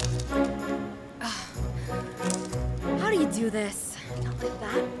 How do you do this? Not like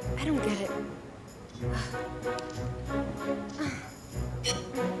that. I don't get it.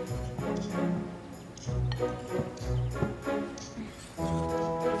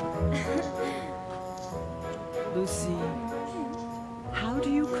 Lucy, how do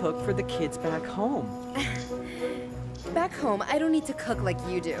you cook for the kids back home? Back home, I don't need to cook like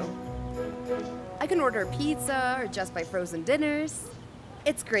you do. I can order pizza or just buy frozen dinners.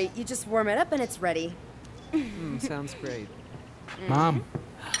 It's great. You just warm it up and it's ready. Sounds great. Mom.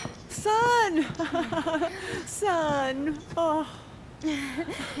 Son! Son! Oh.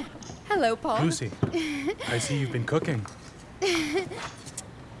 Hello, Paul. Lucy, I see you've been cooking.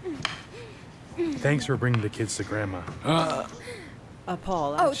 Thanks for bringing the kids to Grandma.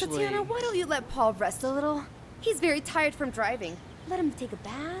 Paul, Oh, actually... Tatiana, why don't you let Paul rest a little? He's very tired from driving. Let him take a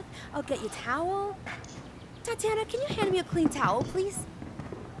bath. I'll get you a towel. Tatiana, can you hand me a clean towel, please?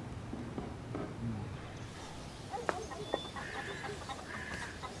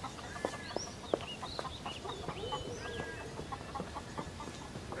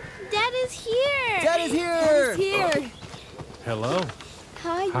 Dad is here! Dad is here! Dad is here! Hello.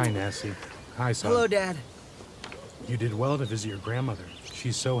 Hi. Hi, Nassie. Hi, son. Hello, Dad. You did well to visit your grandmother.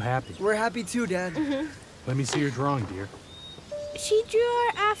 She's so happy. We're happy too, Dad. Let me see your drawing, dear. She drew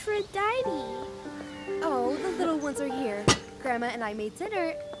our Aphrodite. Oh, the little ones are here. Grandma and I made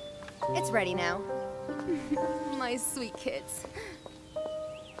dinner. It's ready now. My sweet kids.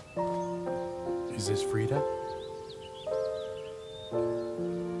 Is this Frida?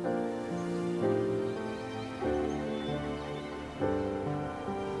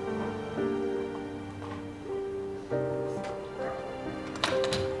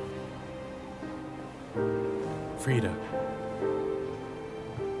 Frida.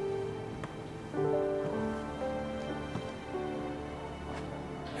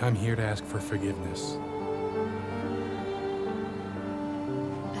 I'm here to ask for forgiveness.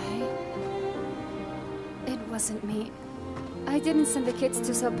 It wasn't me. I didn't send the kids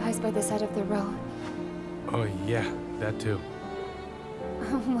to sell pies by the side of the road. Oh, yeah, that too.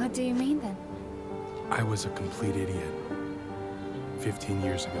 What do you mean then? I was a complete idiot. 15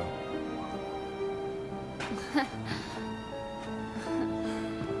 years ago.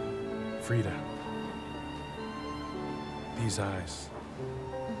 Frida. These eyes.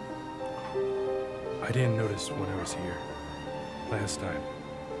 I didn't notice when I was here. Last time.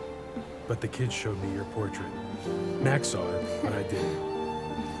 But the kids showed me your portrait. Max saw it, but I didn't.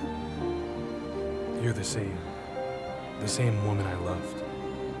 You're the same. The same woman I loved.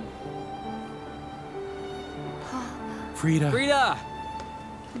 Frida! Frida!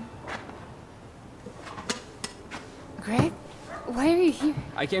 Greg? Why are you here?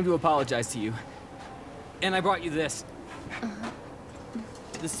 I came to apologize to you. And I brought you this.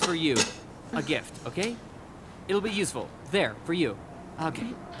 This is for you. A gift, okay? It'll be useful. There, for you.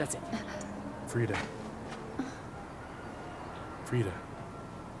 Okay, that's it. Frida. Frida.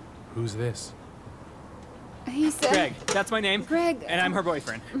 Who's this? He said... Greg, that's my name. Greg. And I'm her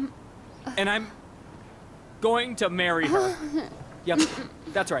boyfriend. And I'm going to marry her. Yep,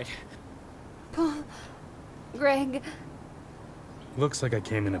 that's right. Paul. Greg. Looks like I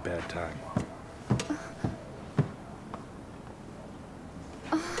came in a bad time.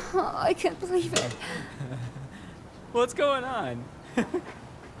 Oh, I can't believe it. What's going on?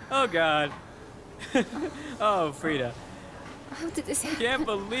 Oh, God. Oh, Frida. How did this happen? Can't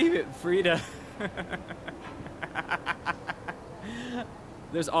believe it, Frida.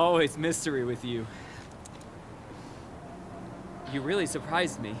 There's always mystery with you. You really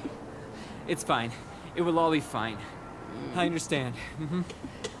surprised me. It's fine. It will all be fine. I understand.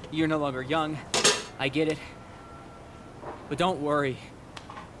 You're no longer young. I get it. But don't worry.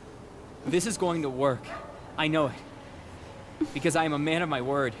 This is going to work. I know it. Because I am a man of my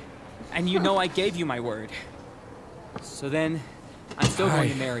word. And you know I gave you my word. So then, I'm still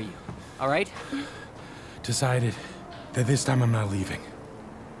going to marry you. All right? Decided that this time I'm not leaving.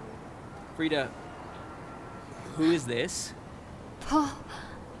 Frida, who is this? Paul.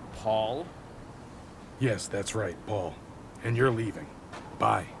 Paul? Yes, that's right, Paul. And you're leaving.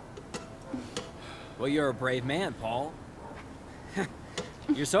 Bye. Well, you're a brave man, Paul.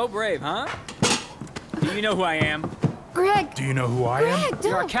 You're so brave, huh? Do you know who I am? Greg! Do you know who I am? Greg,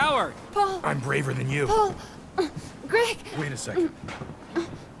 don't! You're a coward! Paul! I'm braver than you. Paul! Greg! Wait a second.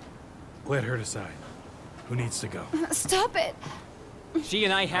 Let her decide. Who needs to go? Stop it! She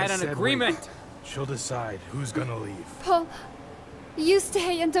and I had an said agreement. wait. She'll decide who's gonna leave. Paul, you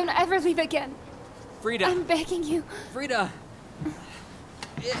stay and don't ever leave again. Frida. I'm begging you. Frida.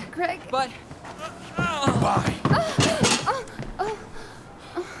 Greg. But... Bye.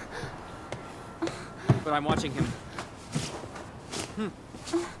 But I'm watching him.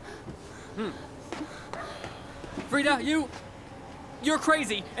 Frida, you're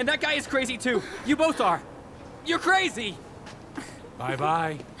crazy, and that guy is crazy too. You both are. You're crazy.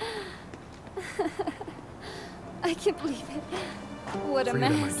 Bye-bye. I can't believe it. What a Frida,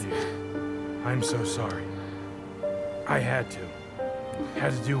 mess. my dear. I'm so sorry. I had to.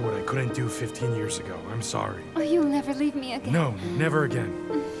 Had to do what I couldn't do 15 years ago. I'm sorry. Oh, you'll never leave me again. No, never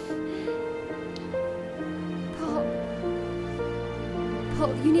again.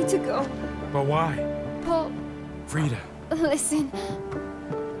 Paul, you need to go. But why? Paul. Frida. Listen.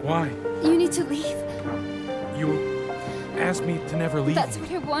 Why? You need to leave. You asked me to never leave That's you.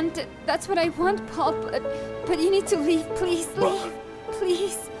 what I wanted. That's what I want, Paul. But you need to leave. Please, leave.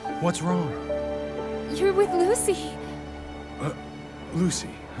 Please. What's wrong? You're with Lucy. Lucy.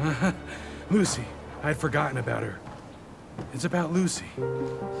 Lucy. I'd forgotten about her. It's about Lucy.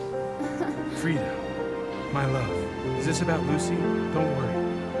 Frida. My love. Is this about Lucy? Don't worry.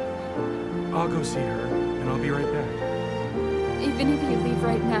 I'll go see her, and I'll be right back. Even if you leave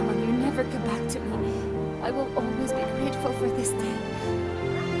right now and you never come back to me, I will always be grateful for this day.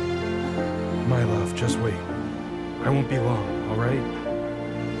 My love, just wait. I won't be long, all right?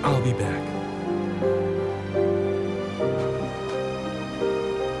 I'll be back.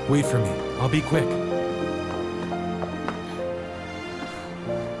 Wait for me. I'll be quick.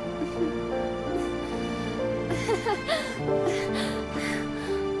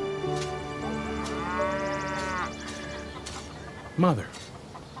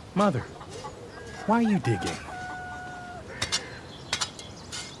 Mother, why are you digging?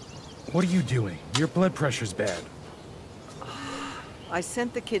 What are you doing? Your blood pressure's bad. I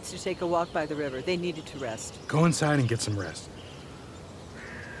sent the kids to take a walk by the river. They needed to rest. Go inside and get some rest.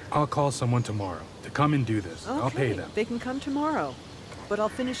 I'll call someone tomorrow to come and do this. Okay, I'll pay them. They can come tomorrow, but I'll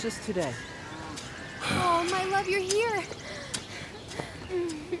finish this today. Oh, my love, you're here.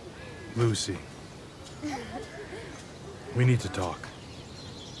 Lucy. We need to talk.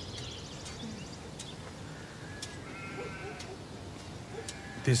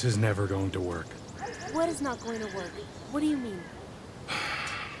 This is never going to work. What is not going to work? What do you mean?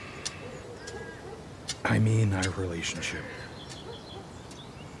 I mean our relationship.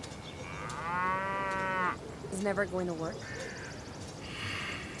 Is never going to work?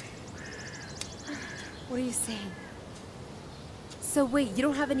 What are you saying? So wait, you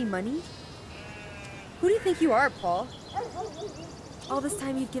don't have any money? Who do you think you are, Paul? All this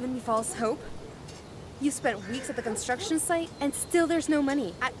time you've given me false hope? You spent weeks at the construction site, and still there's no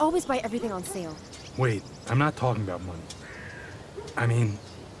money. I always buy everything on sale. Wait, I'm not talking about money. I mean,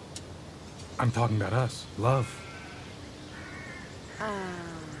 I'm talking about us. Love.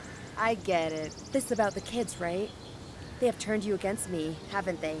 I get it. This is about the kids, right? They have turned you against me,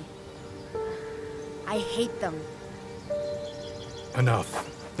 haven't they? I hate them. Enough.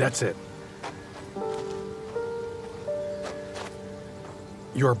 That's it.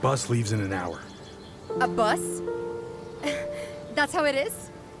 Your bus leaves in an hour. A bus? That's how it is?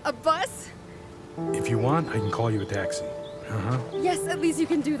 A bus? If you want, I can call you a taxi. Uh-huh. Yes, at least you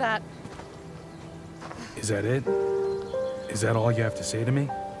can do that. Is that it? Is that all you have to say to me?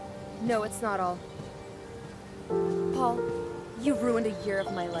 No, it's not all. Paul, you ruined a year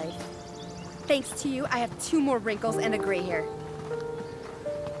of my life. Thanks to you, I have 2 more wrinkles and a gray hair.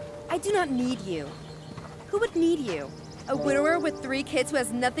 I do not need you. Who would need you? A widower with 3 kids who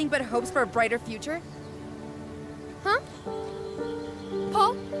has nothing but hopes for a brighter future? Huh?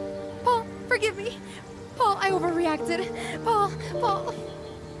 Paul? Paul, forgive me. Paul, I overreacted. Paul.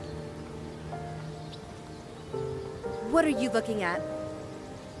 What are you looking at?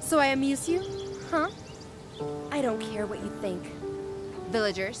 So I amuse you? Huh? I don't care what you think.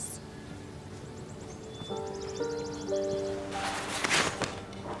 Villagers.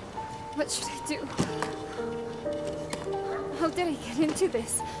 What should I do? How did I get into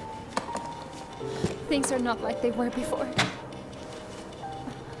this? Things are not like they were before.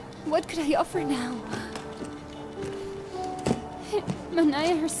 What could I offer now? Him and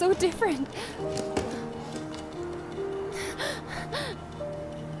I are so different.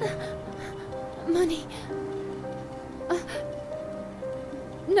 Money.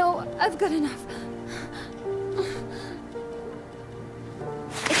 No, I've got enough.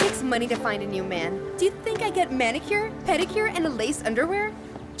 It takes money to find a new man. Do you think I get manicure, pedicure, and a lace underwear?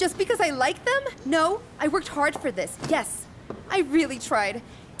 Just because I like them? No, I worked hard for this. Yes, I really tried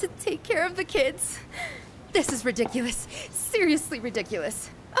to take care of the kids. This is ridiculous. Seriously ridiculous.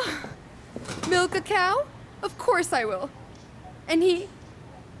 Ugh. Milk a cow? Of course I will. And he...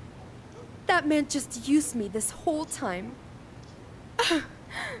 That man just used me this whole time.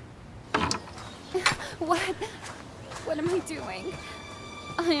 What am I doing?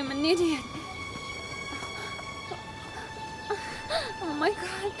 I am an idiot. Oh my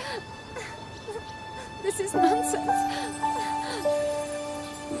god. This is nonsense.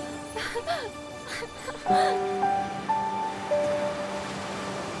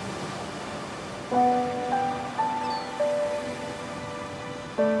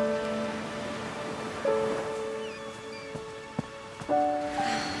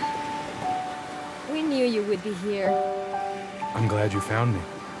 We knew you would be here. I'm glad you found me.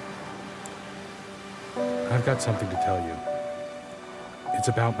 I've got something to tell you. It's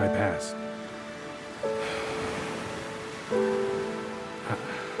about my past.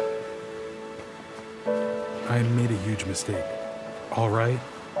 I made a huge mistake. All right?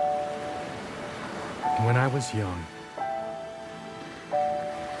 When I was young,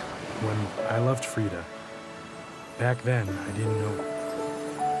 when I loved Frida, back then I didn't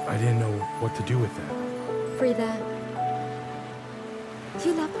know what to do with that. Frida,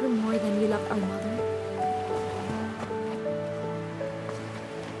 you love her more than you love our mother.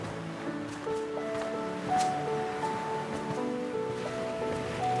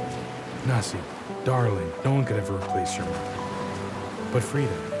 Nasi, darling, no one could ever replace your mother. But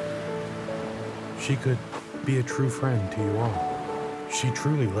Frida, she could be a true friend to you all. She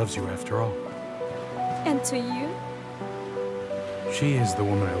truly loves you after all. And to you? She is the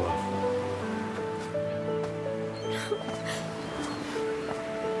woman I love.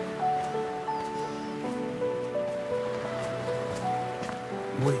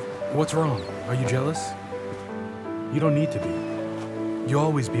 Wait, what's wrong? Are you jealous? You don't need to be. You'll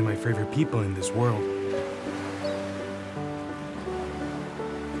always be my favorite people in this world.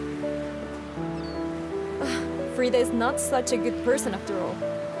 Frida is not such a good person after all.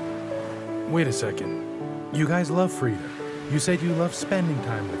 Wait a second. You guys love Frida. You said you loved spending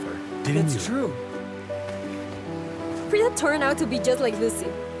time with her, didn't you? It's true. Frida turned out to be just like Lucy.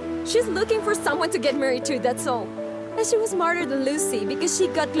 She's looking for someone to get married to, that's all. And she was smarter than Lucy because she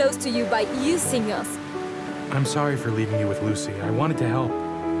got close to you by using us. I'm sorry for leaving you with Lucy. I wanted to help.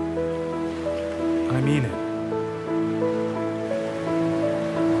 I mean it.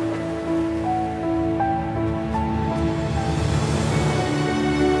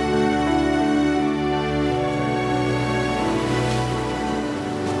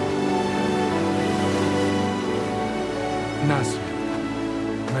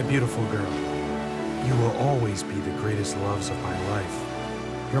 My beautiful girl, you will always be the greatest loves of my life.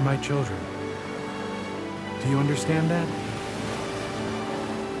 You're my children. Do you understand that?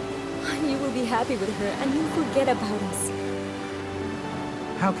 You will be happy with her and you'll forget about us.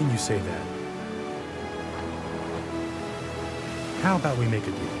 How can you say that? How about we make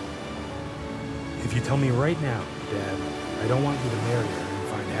a deal? If you tell me right now, Dad, I don't want you to marry her and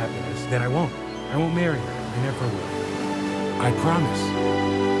find happiness, then I won't. I won't marry her. I never will. I promise.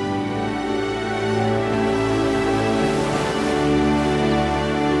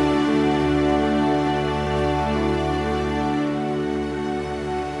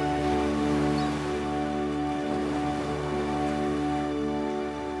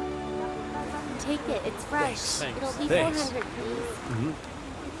 Take it, it's fresh. Thanks. It'll be Thanks. 400, please.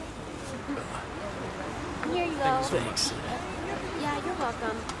 Here you go. Thanks. Yeah, you're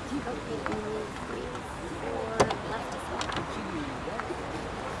welcome. Okay, only 3, 4 left as well.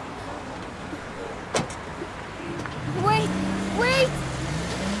 Wait! Wait!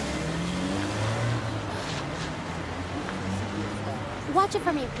 Watch it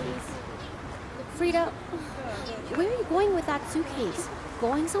for me, please. Frida, where are you going with that suitcase?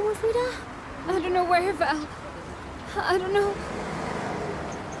 Going somewhere, Frida? I don't know where, Val. I don't know.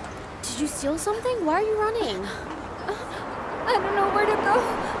 Did you steal something? Why are you running? I don't know where to go.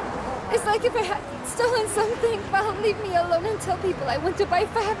 It's like if I had stolen something. Val, leave me alone and tell people I went to buy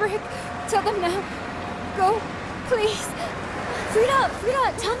fabric. Tell them now. Go, please. Frida,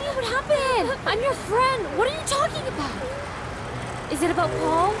 tell me what happened. I'm your friend. What are you talking about? Is it about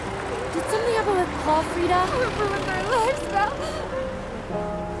Paul? Did something happen with Paul, Frida? We'll ruin their lives, Val.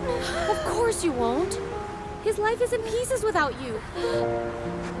 Of course you won't. His life is in pieces without you.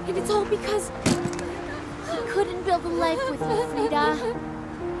 And it's all because he couldn't build a life with you, Frida.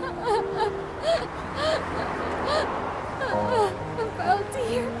 Val,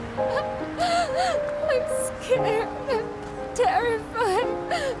 dear. I'm scared. I'm terrified.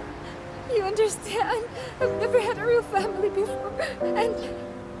 You understand? I've never had a real family before. And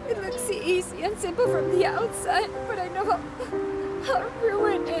it looks easy and simple from the outside, but I know I'll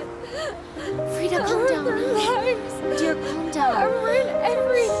ruin it. Frida, calm down. Lives. Dear, calm down. I'll ruin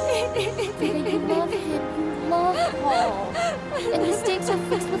everything. Frida, you love him. You love Paul. And mistakes are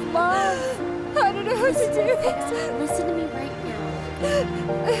fixed with love. I don't know how to do this. Listen to me right now.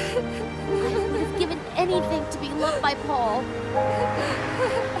 I would have given anything to be loved by Paul.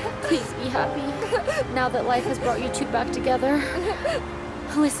 Please be happy. Now that life has brought you two back together.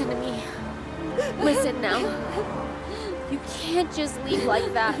 Listen to me. Listen now. You can't just leave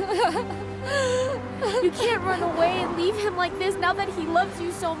like that. You can't run away and leave him like this now that he loves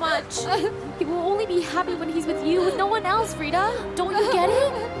you so much. He will only be happy when he's with you, with no one else, Frida. Don't you get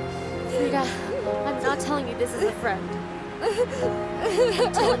it? Frida, I'm not telling you this as a friend.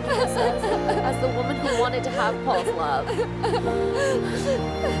 I'm telling you this as the woman who wanted to have Paul's love. Don't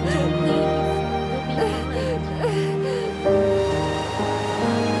leave. You'll be fine.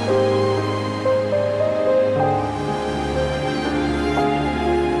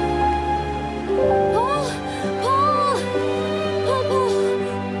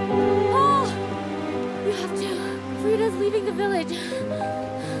 Leaving the village.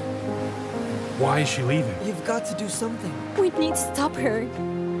 Why is she leaving? You've got to do something. We need to stop her.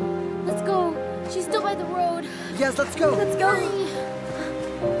 Let's go. She's still by the road. Yes, let's go. Let's go. Hurry.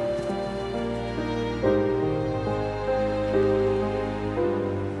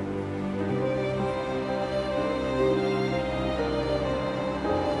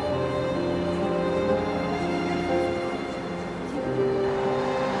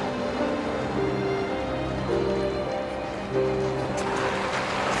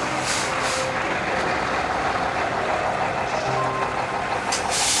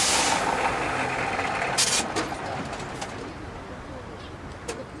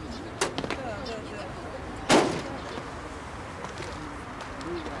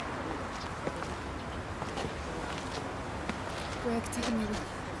 taking me with you.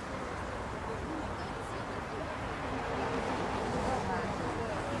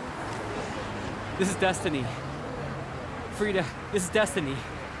 This is destiny. Frida, this is destiny.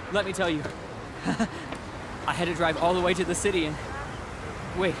 Let me tell you. I had to drive all the way to the city and...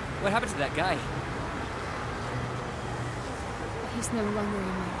 Wait, what happened to that guy? He's no longer in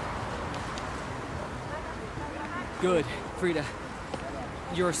my... Good, Frida.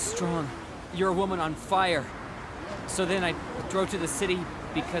 You're strong. You're a woman on fire. So then I drove to the city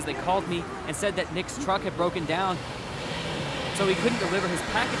because they called me and said that Nick's truck had broken down. So he couldn't deliver his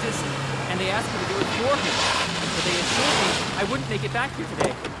packages, and they asked me to do it for him. But they assured me I wouldn't make it back here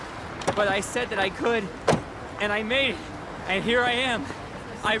today. But I said that I could, and I made it. And here I am.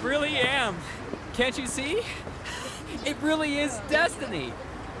 I really am. Can't you see? It really is destiny.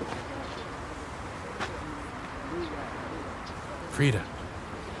 Frida.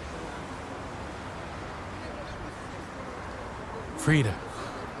 Frida.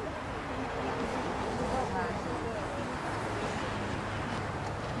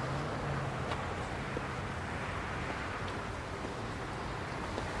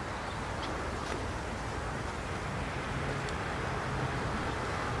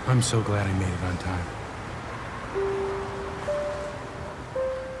 I'm so glad I made it on time.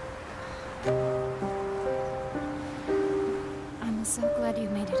 I'm so glad you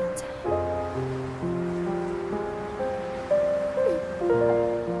made it on time.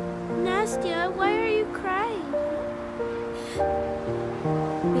 Nastya, why are you crying?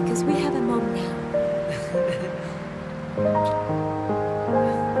 Because we have a mom now.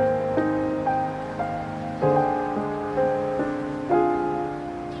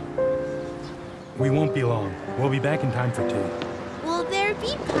 We won't be long. We'll be back in time for tea. Will there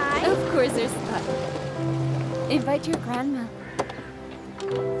be pie? Of course there's pie. Invite your grandma.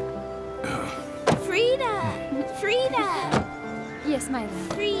 Frida! Frida! Yes, my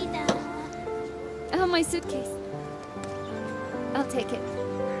love. Frida! Oh, my suitcase. I'll take it.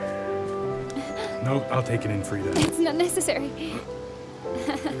 No, I'll take it in, Frida. It's not necessary.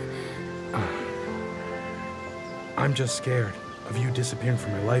 I'm just scared of you disappearing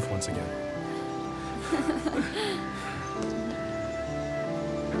from my life once again.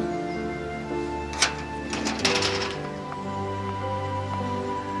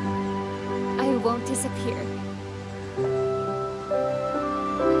 I won't disappear.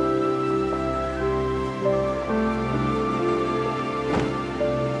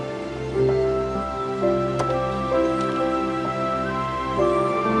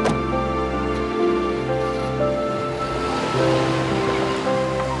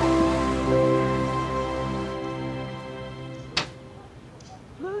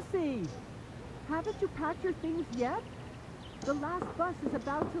 Haven't you packed your things yet? The last bus is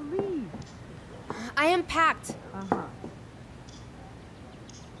about to leave. I am packed. Uh-huh.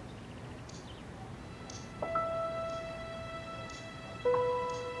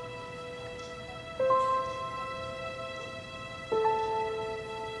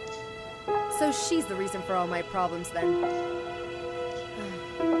 So she's the reason for all my problems then.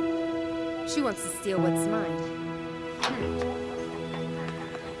 She wants to steal what's mine.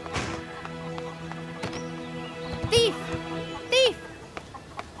 Thief! Thief!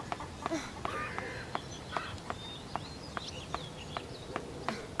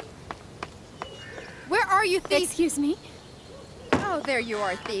 Where are you, thief? Excuse me? Oh, there you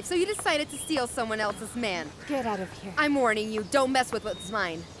are, thief. So you decided to steal someone else's man. Get out of here. I'm warning you, don't mess with what's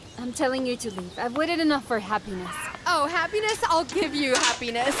mine. I'm telling you to leave. I've waited enough for happiness. Oh, happiness? I'll give you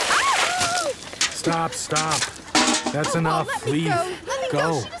happiness. Stop, stop. That's enough. Let me Leave. go. Let me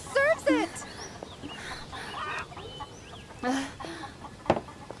go. She deserves it.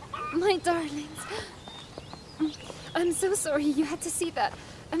 My darlings. I'm so sorry you had to see that.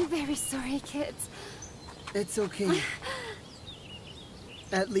 I'm very sorry, kids. It's okay.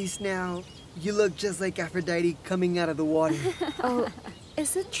 At least now, you look just like Aphrodite coming out of the water. Oh,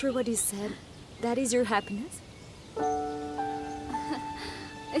 is it true what he said? That is your happiness?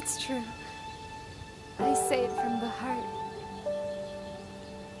 It's true. I say it from the heart.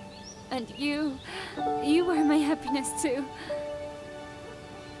 And you are my happiness too.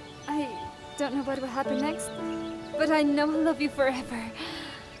 I don't know what will happen next, but I know I'll love you forever.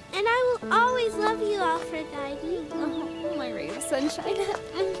 And I will always love you, Aphrodite. Oh, my ray of sunshine.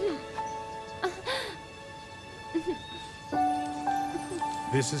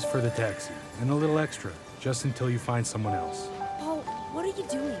 This is for the taxi, and a little extra, just until you find someone else. Paul, what are you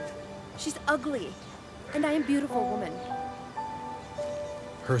doing? She's ugly, and I am a beautiful woman.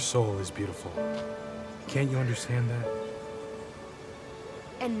 Her soul is beautiful. Can't you understand that?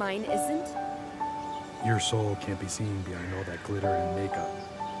 And mine isn't? Your soul can't be seen behind all that glitter and makeup.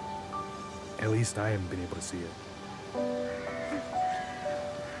 At least I haven't been able to see it.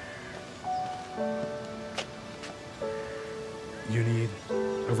 You need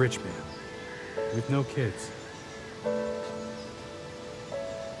a rich man with no kids.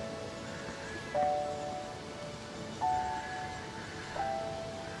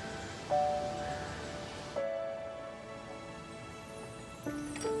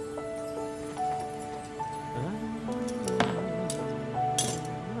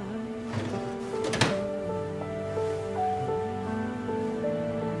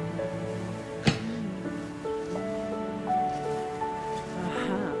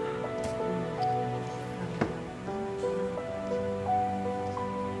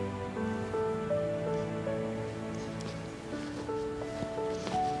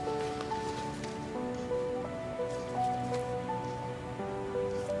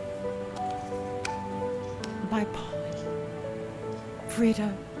 My Polly.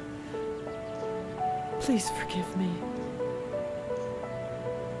 Frida. Please forgive me.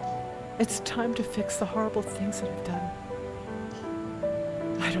 It's time to fix the horrible things that I've done.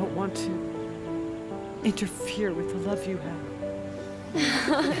 I don't want to interfere with the love you have.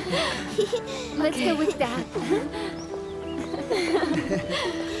 Let's go with that.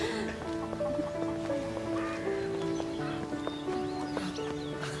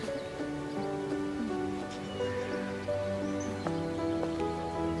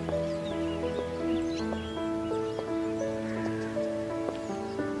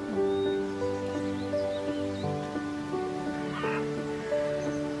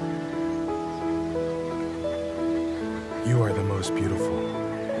 You are the most beautiful.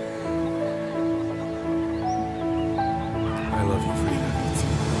 I love you, Frida.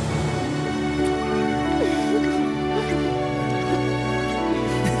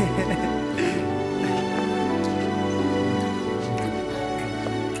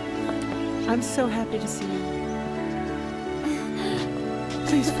 I'm so happy to see you.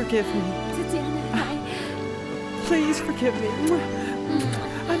 Please forgive me. Please forgive me.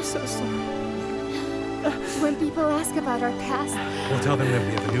 I'm so sorry. When people ask about our past, We'll tell them that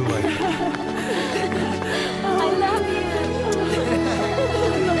we have a new life. I love